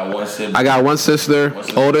 I got one sister,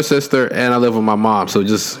 older sister, and I live with my mom. So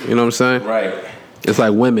just, you know what I'm saying? Right. It's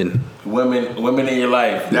like women in your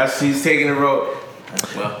life. He's taking the road.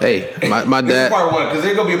 Well, hey, my dad. This is part 1 because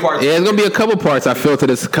there's gonna be a part 2. Yeah, it's gonna be a couple parts. I feel to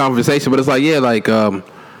this conversation, but it's like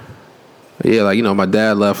Yeah, like, my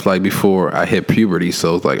dad left like before I hit puberty,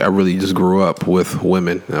 so it's like I really just grew up with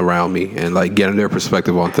women around me and like getting their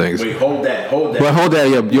perspective on things. Wait, hold that. But hold that,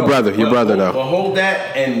 your brother though. Well, hold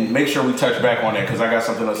that and make sure we touch back on that because I got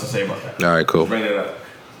something else to say about that. All right, cool. Bring it up.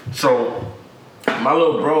 So, my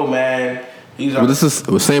little bro, man, he's. Well, this is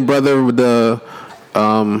the same brother with the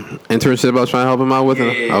internship I was trying to help him out with.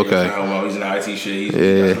 Yeah, okay. He's in the IT shit.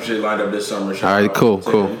 He's got some shit lined up this summer. All right,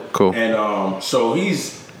 cool. And so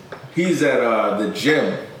he's at the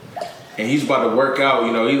gym, and he's about to work out.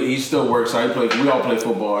 He still works out. We all play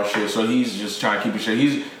football and shit. So he's just trying to keep it shit.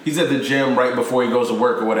 He's at the gym right before he goes to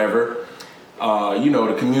work or whatever.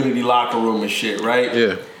 The community locker room and shit, right?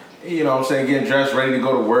 Yeah. You know what I'm saying? Getting dressed, ready to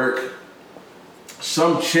go to work.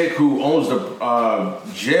 Some chick who owns the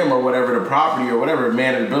gym or whatever, the property or whatever,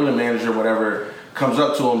 the building manager or whatever, comes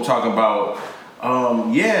up to him talking about,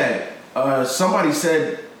 somebody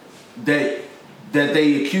said that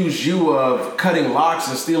they accused you of cutting locks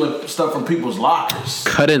and stealing stuff from people's lockers.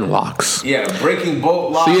 Cutting locks? Yeah, breaking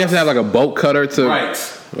bolt locks. So you have to have like a bolt cutter to...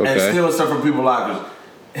 Right. Okay. And stealing stuff from people's lockers.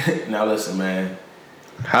 Now listen, man.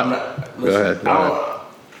 Go ahead.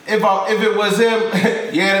 If it was him,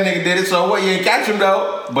 yeah, the nigga did it. So what? You ain't catch him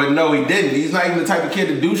though. But no, he didn't. He's not even the type of kid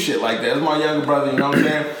to do shit like that. That's my younger brother. You know what I'm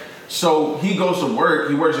saying? So he goes to work.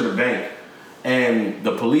 He works at a bank, and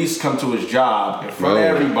the police come to his job in front of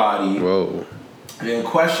everybody. Whoa. And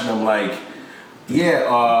question him like,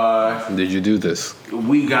 yeah, did you do this?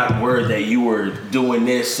 We got word that you were doing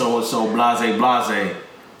this, so and so, blase.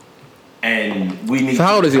 And we need. So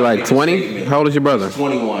how old is he? Like 20? How old is your brother?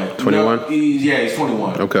 21. 21? No, he's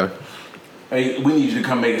 21. Okay. Hey, we need you to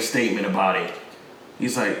come make a statement about it.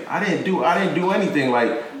 He's like, I didn't do anything.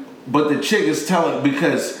 Like, but the chick is telling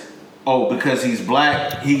because he's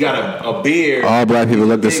black, he got a beard. All black people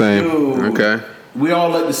look the same. Dude. Okay. We all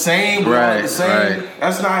look the same. We all look the same. Right.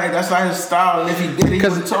 That's not his style. And if he did, he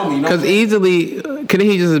would have told me. Because easily, couldn't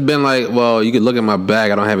he just have been like, well, you could look at my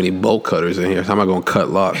bag. I don't have any bolt cutters in here. So how am I going to cut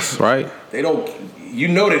locks, right? They don't. They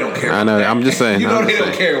don't care. I know. That. I'm just saying. They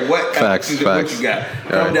don't care what facts. What you got.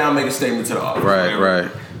 Come down, make a statement to the office.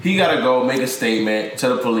 Right. He got to go make a statement to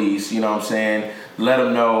the police. You know what I'm saying? Let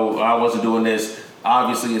them know I wasn't doing this.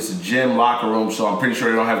 Obviously, it's a gym locker room, so I'm pretty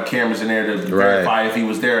sure they don't have cameras in there to verify if he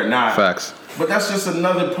was there or not. Facts. But that's just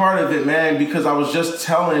another part of it, man, because I was just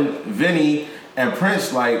telling Vinny and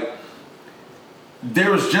Prince, like,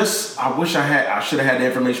 there was just, I should have had the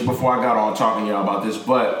information before I got on talking to y'all about this,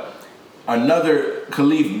 but another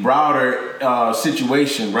Khalif Browder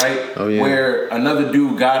situation, right? Oh, yeah. Where another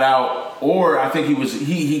dude got out, or I think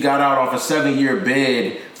he got out off a 7-year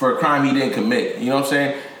bid for a crime he didn't commit. You know what I'm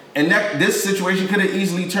saying? And this situation could have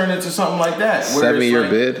easily turned into something like that. 7-year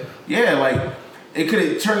bid? Yeah, like, it could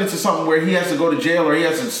have turned into something where he has to go to jail or he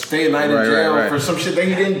has to stay a night in jail for some shit that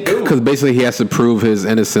he didn't do. Because basically he has to prove his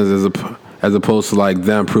innocence as opposed to like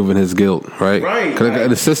them proving his guilt, right? Right. Because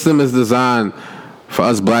the system is designed for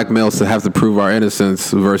us black males to have to prove our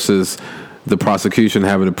innocence versus the prosecution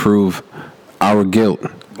having to prove our guilt.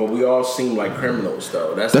 But we all seem like criminals,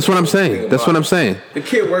 though. That's what I'm saying. That's what I'm saying. The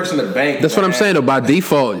kid works in the bank. That's what I'm saying, though. By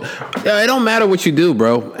default, it don't matter what you do,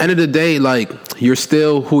 bro. End of the day, like, you're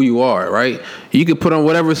still who you are, right? You can put on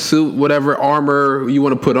whatever suit, whatever armor you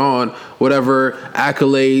want to put on, whatever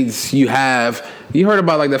accolades you have. You heard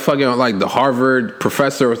about, like, that fucking, like, the Harvard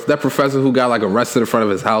professor, that professor who got, like, arrested in front of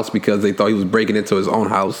his house because they thought he was breaking into his own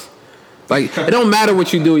house. Like, it don't matter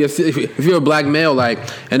what you do. If you're a black male, like,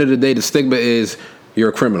 end of the day, the stigma is you're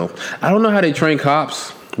a criminal. I don't know how they train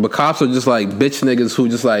cops, but cops are just like bitch niggas who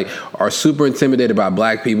just like are super intimidated by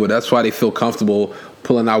black people. That's why they feel comfortable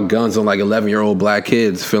pulling out guns on like 11-year-old black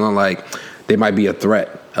kids, feeling like they might be a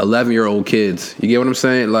threat. 11-year-old kids. You get what I'm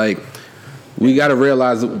saying? Like, we got to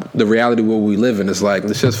realize the reality where we live in. It's like,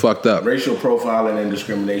 it's just fucked up. Racial profiling and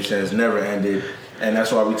discrimination has never ended. And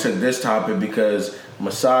that's why we took this topic, because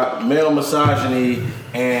male misogyny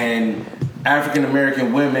and African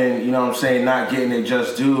American women, you know what I'm saying, not getting it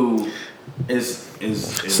just due is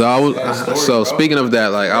so speaking of that,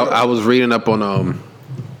 like I was reading up on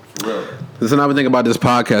there's another thing about this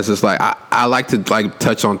podcast. It's like I like to like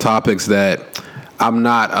touch on topics that I'm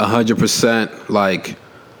not 100% like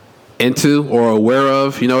into or aware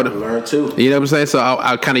of. You know what learn too. You know what I'm saying? So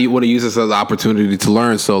I kind of want to use this as an opportunity to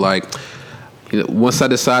learn. So like, you know, once I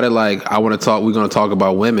decided like we're gonna talk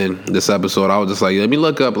about women this episode, I was just like, let me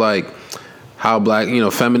look up like how black, you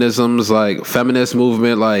know, feminism's like feminist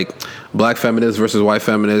movement, like black feminists versus white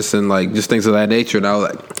feminists, and like just things of that nature. And I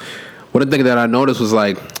was like, one thing that I noticed was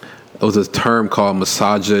like it was a term called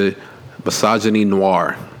misogyny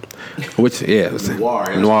noir, which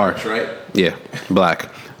noir, noir, French, right? Yeah,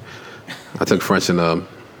 black. I took French in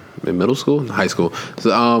In middle school? High school.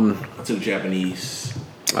 So, I took Japanese.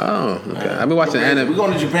 Oh, okay. I've been watching anime. We're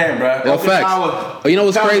going to Japan, bro. Yo, facts. Oh, you know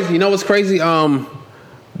what's crazy? You know what's crazy?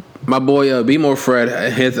 My boy B-More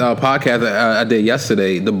Fred, his podcast I did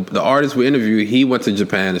yesterday, the artist we interviewed, he went to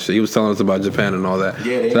Japan and shit. He was telling us about Japan and all that.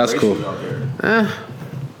 Yeah, so that's cool.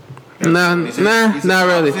 Nah, not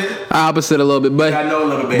really. Opposite a little bit, but I know a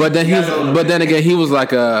little bit. But then again, he was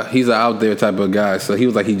like he's an out there type of guy. So he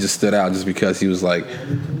was like he just stood out just because he was like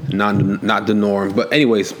not the norm. But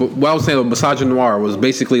anyways, what I was saying about misogynoir was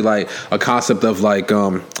basically like a concept of like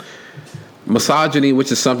misogyny,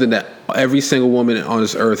 which is something that every single woman on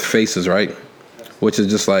this earth faces, right? Which is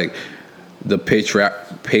just like the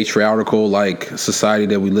patriarchal like society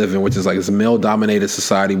that we live in, which is like it's a male dominated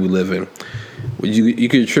society we live in. You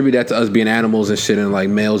could attribute that to us being animals and shit, and like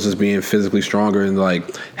males just being physically stronger and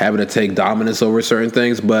like having to take dominance over certain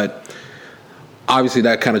things. But obviously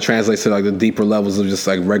that kind of translates to like the deeper levels of just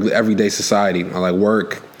like regular everyday society, like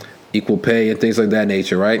work, equal pay, and things like that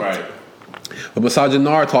nature, right? Right. But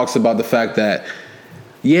misogynoir talks about the fact that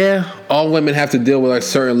all women have to deal with like a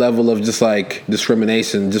certain level of just like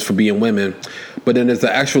discrimination just for being women, but then there's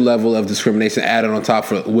the actual level of discrimination added on top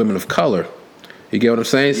for women of color. You get what I'm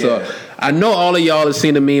saying? Yeah. So I know all of y'all have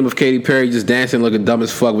seen the meme of Katy Perry just dancing looking dumb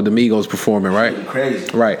as fuck with the Migos performing, right?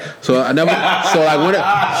 Crazy. Right. So I never. when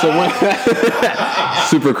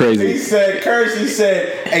super crazy. He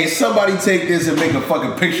said, "Hey, somebody take this and make a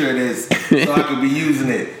fucking picture of this so I could be using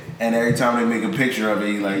it." And every time they make a picture of it,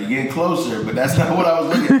 you're like, you're getting closer, but that's not what I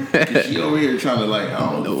was looking at. She over here trying to like,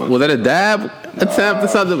 I don't know. Was that a dab attempt or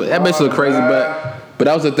something? That makes it look crazy, but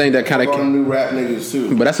that was the thing that kind of new rap niggas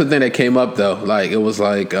too. But that's the thing that came up though. Like it was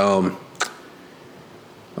like a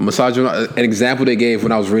misogynoir. An example they gave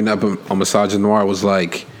when I was reading up on misogynoir was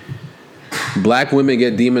like black women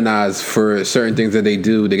get demonized for certain things that they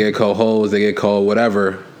do. They get called hoes. They get called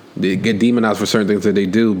whatever. They get demonized for certain things that they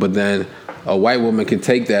do. But then a white woman can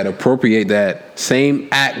take that, appropriate that same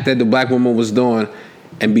act that the black woman was doing,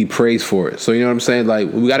 and be praised for it. So you know what I'm saying?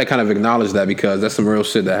 Like we got to kind of acknowledge that because that's some real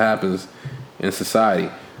shit that happens in society.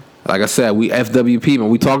 Like I said, we FWP, man.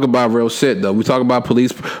 We talk about real shit, though. We talk about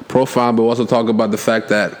police profiling, but we also talk about the fact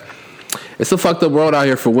that it's a fucked up world out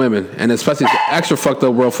here for women, and especially it's an extra fucked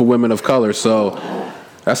up world for women of color. So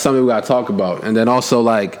that's something we got to talk about. And then also,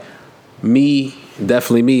 like,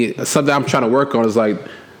 definitely me, something I'm trying to work on is, like,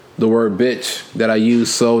 the word bitch that I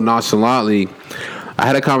use so nonchalantly. I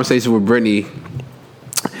had a conversation with Brittany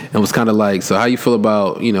and was kind of like, so how you feel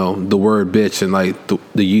about, the word bitch and like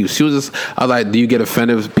the use? She was I was like, do you get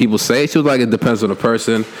offended if people say it? She was like, it depends on the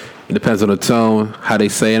person, it depends on the tone, how they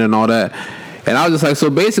say it and all that. And I was just like,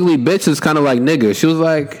 so basically bitch is kind of like nigga. She was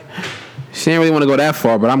like, she didn't really want to go that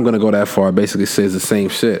far, but I'm going to go that far. Basically says the same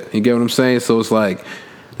shit. You get what I'm saying? So it's like,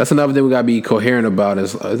 that's another thing we got to be coherent about.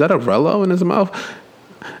 Is that a Rello in his mouth?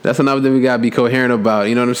 That's another thing we gotta be coherent about.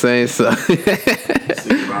 You know what I'm saying? So,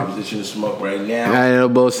 proposition to smoke right now. I ain't no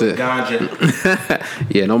bullshit. Ganja.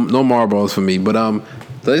 Yeah, no Marlboros for me. But so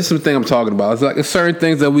this is the thing I'm talking about. It's like there's certain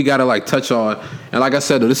things that we gotta like touch on. And like I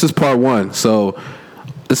said, though, this is part 1. So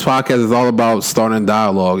this podcast is all about starting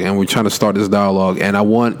dialogue, and we're trying to start this dialogue. And I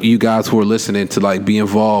want you guys who are listening to like be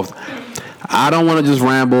involved. I don't want to just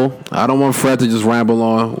ramble. I don't want Fred to just ramble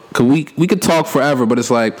on. Cause we could talk forever, but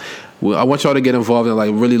it's like, I want y'all to get involved and like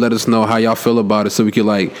really let us know how y'all feel about it, so we can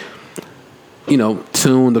like,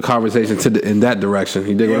 tune the conversation in that direction.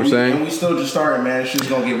 You dig what I'm saying? And we still just starting, man. Shit's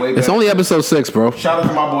gonna get way better. It's only episode 6, bro. Shout out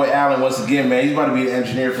to my boy Alan once again, man. He's about to be the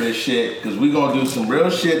engineer for this shit, because we gonna do some real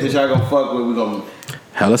shit that y'all gonna fuck with. We gonna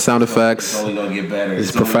hella sound effects. It's only gonna get better.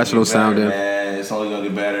 It's professional sounding, man. It's only gonna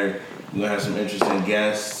get better. We're gonna have some interesting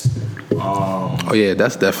guests. Oh yeah,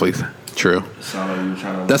 that's definitely true.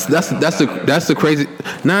 That's the crazy.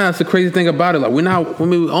 That's the crazy thing about it. Like we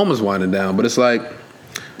almost winding down, but it's like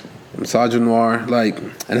misogynoir. Like,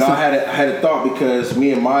 and I had a thought because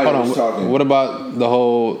me and Maya was talking. What about the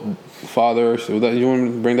whole father? You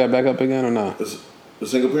want to bring that back up again or not? The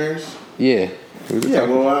single parents? Yeah.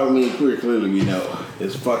 Well, I mean, clearly we know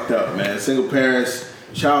it's fucked up, man. Single parents,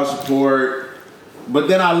 child support. But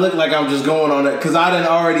then I look like I'm just going on it because I done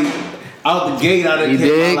already. Out the gate, I done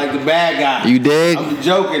came out like the bad guy. You dig? I'm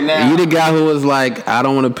joking now. You the guy who was like, I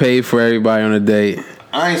don't want to pay for everybody on a date.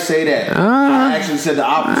 I ain't say that. I actually said the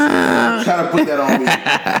opposite. I'm trying to put that on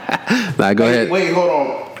me. Nah, go ahead. Wait, hold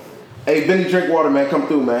on. Hey, Vinny Drinkwater, man, come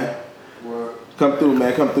through, man. Come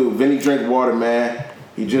through. Vinny Drinkwater, man.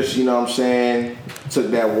 He just, you know what I'm saying,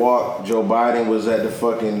 took that walk. Joe Biden was at the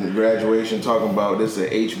fucking graduation talking about this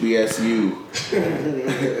at HBSU.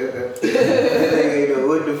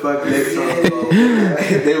 What the fuck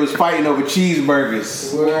they was fighting over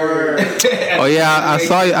cheeseburgers. Word. Oh yeah,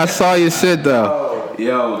 I saw your shit though.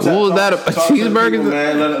 Yo, what was that? A cheeseburger?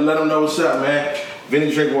 Man, let them know what's up, man. Vinny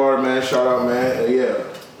Drinkwater, man. Shout out, man. Yeah.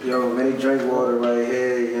 Yo, Vinny Drinkwater right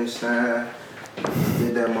here, you know what I'm saying?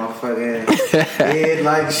 Did that motherfucking head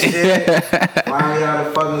like shit. Finally out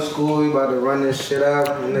of fucking school, we about to run this shit out.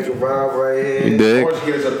 The nigga Rob right here. You dig? I want to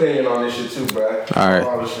get his opinion on this shit too, bro. All right.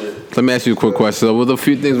 Let me ask you a quick question. So, with a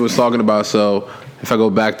few things we're talking about, so if I go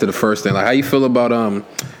back to the first thing, like how you feel about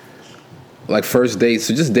like first dates,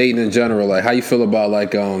 so just dating in general, like how you feel about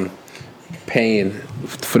like paying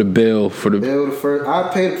for the bill for the first.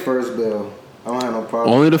 I paid the first bill. I don't have no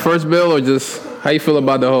problem. Only the first bill, or just how you feel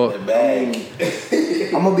about the whole?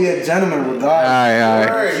 I'm gonna be a gentleman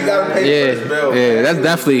regardless. All right. You gotta pay the first bill. Yeah, that's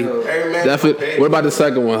definitely. What about the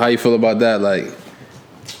second one? How you feel about that? Like,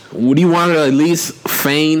 would you want her to at least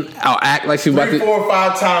feign or act like she's about to? 3, 4,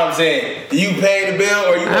 5 times in, do you pay the bill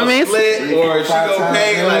or you want to split, or she gonna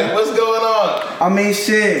pay? Like, what's going on? I mean,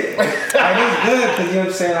 shit. Like, it's good because you know what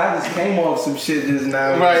I'm saying. I just came off some shit just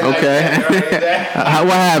now. Right. Okay.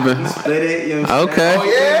 What happened? Split it. You know what I'm Okay. saying? Oh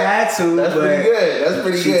yeah. I had to. That's pretty good. That's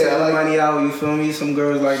pretty She good. took the money out. You feel me? Some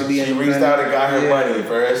girls like to be She reached out and got her money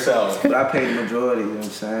for herself. But I paid the majority. You know what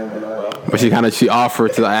I'm saying? But But she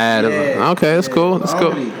offered to add. Okay, that's cool. That's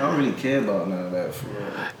cool. I don't really care about none of that for real.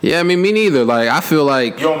 Yeah, I mean, me neither. Like, I feel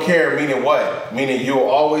like You don't care, meaning what? Meaning you'll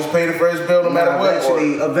always pay the first bill no matter what?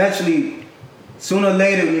 Eventually, sooner or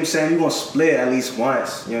later, you know what I'm saying, we're gonna split at least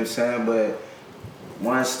once, you know what I'm saying? But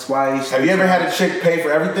once, twice. Have you ever had a chick pay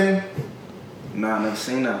for everything? Nah, never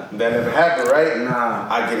seen that. That never happened, right? Nah.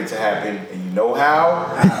 I get it to happen, and you know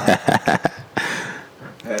how?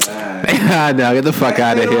 I know, get the fuck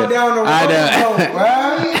out of here. I know.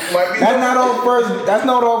 That's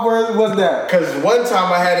not all first. What's that? Because one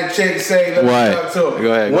time I had a chick say, let me What? talk to her.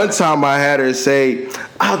 Go ahead. One time I had her say,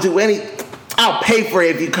 I'll pay for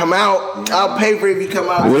it if you come out. I'll pay for it if you come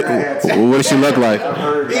out. What does she look like?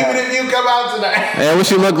 Even if you come out tonight. Hey, what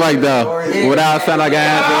she look like though? Without sound like an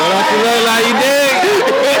answer. What does she look like? You dig?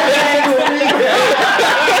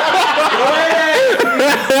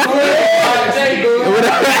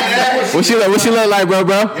 What she look like, bro?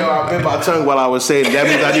 Yo, I bit my tongue while I was saying it. That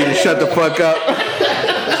means I need to shut the fuck up.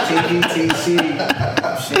 TPTC.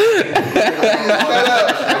 Shut up.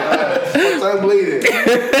 My tongue bleeding.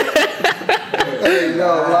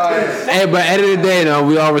 Hey, but at the end of the day, though,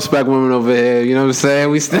 we all respect women over here. You know what I'm saying?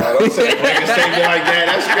 We still. Don't say make a statement like that.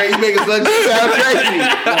 That's crazy. You make us look sound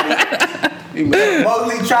crazy.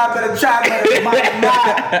 Mostly try better, might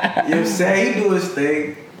not. You know what I'm saying? He do his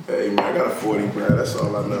thing. Hey man, I got a 40, bro. That's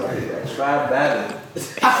all I know. Try better.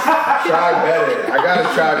 Try better. I gotta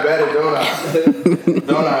try better, don't I?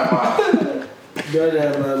 Don't I, Ma? Good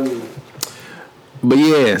at me. But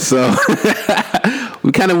yeah, so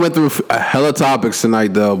we kind of went through a hella topics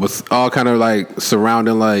tonight, though, but all kind of like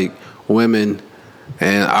surrounding like women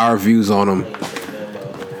and our views on them.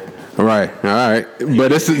 All right. But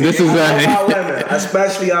this is our women,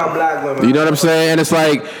 especially our black women. You know what I'm saying? And it's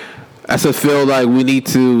like I just feel like we need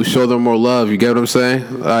to show them more love. You get what I'm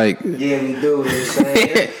saying? Like yeah, we do. You know what I'm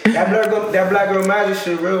saying? that black girl magic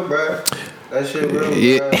shit real, bro. That shit real.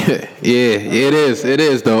 Yeah, it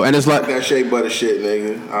is though, and it's like that shea butter shit,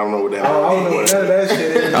 nigga. I don't know what that. I don't know what none of that shit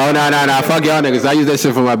is. Oh no, fuck y'all niggas. I use that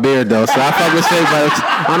shit for my beard though, so I fuck with shea butter.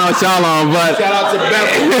 I don't know what y'all on, but shout out to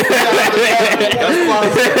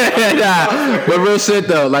Bethel. But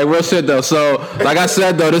real shit though. So like I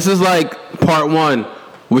said though, this is like part 1.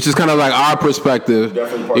 Which is kind of like our perspective.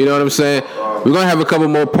 You know what I'm saying? We're gonna have a couple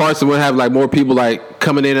more parts, and we're gonna have like more people like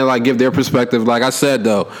coming in and like give their perspective. Like I said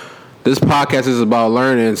though, this podcast is about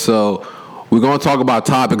learning, so we're gonna talk about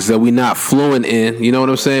topics that we're not fluent in. You know what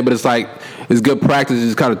I'm saying? But it's like it's good practice to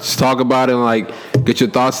just kind of just talk about it and like get your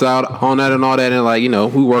thoughts out on that and all that, and like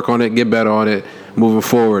we work on it, get better on it, moving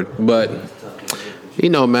forward. But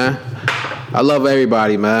man, I love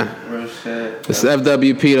everybody, man. It's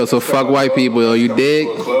FWP though, so fuck white people, yo. You dig?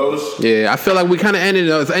 Yeah, I feel like we kind of ended.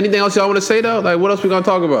 Is there anything else y'all want to say though? Like, what else we gonna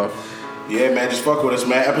talk about? Yeah, man, just fuck with us,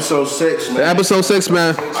 man. Episode 6, man. Episode 6,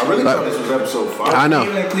 man. I really thought this was episode 5. I know.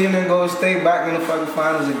 Cleveland go stay back in the fucking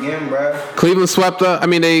finals again, bro. Cleveland swept up. I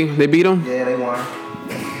mean, they beat them. Yeah, they won.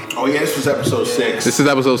 Oh yeah, this was episode 6. This is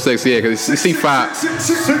episode 6, yeah, because you see 5.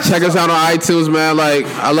 Check us out on iTunes, man. Like,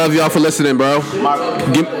 I love y'all for listening, bro.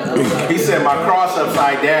 He said my cross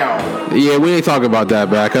upside down. Yeah, we ain't talking about that,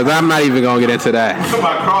 bro. Cause I'm not even gonna get into that.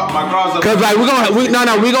 my cross upside down. Cause like we're gonna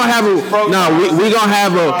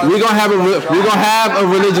have a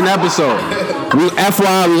religion episode.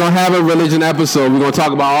 FYI, we're gonna have a religion episode. We're gonna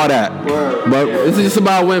talk about all that. But it's just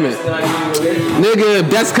about women. Nigga,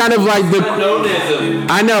 that's kind of like the.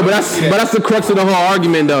 I know, but that's the crux of the whole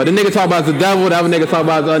argument, though. The nigga talk about the devil, the other nigga talk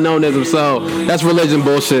about the unknownism. So that's religion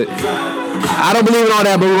bullshit. I don't believe in all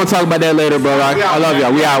that, but we're gonna talk about that later, bro. I love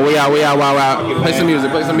y'all. We out. Play some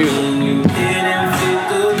music. I've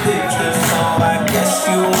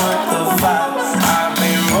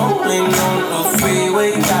been rolling on the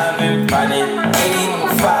freeway. I've been riding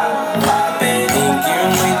 85. I've been thinking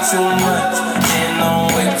way too much, and I'm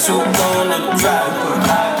way too gonna drive. I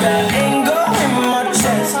got anger in my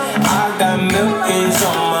chest. I got millions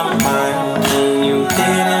on my mind, and you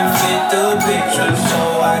didn't fit the picture, so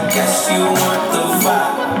I guess you want the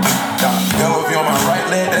vibe. Yellow if you on my right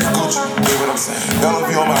leg, that's Gucci. Hear what I'm saying? Yellow if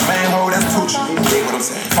you on my main hole, that's Gucci. Hear what I'm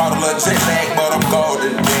saying? Caught a little jet lag, but I'm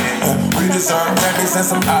golden. We deserve Grammys and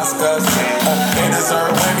some Oscars. They deserve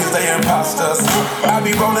Grammys, they imposters. I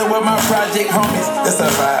be rolling with my project homies. It's a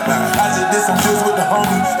vibe. I just did some deals with the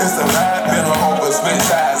homies. It's a vibe. Been on over, split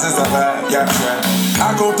sides. It's a vibe. Yeah.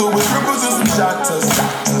 I go through with ripples and some shotters.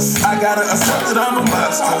 I gotta accept that I'm a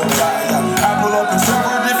monster. I pull up in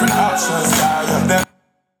separate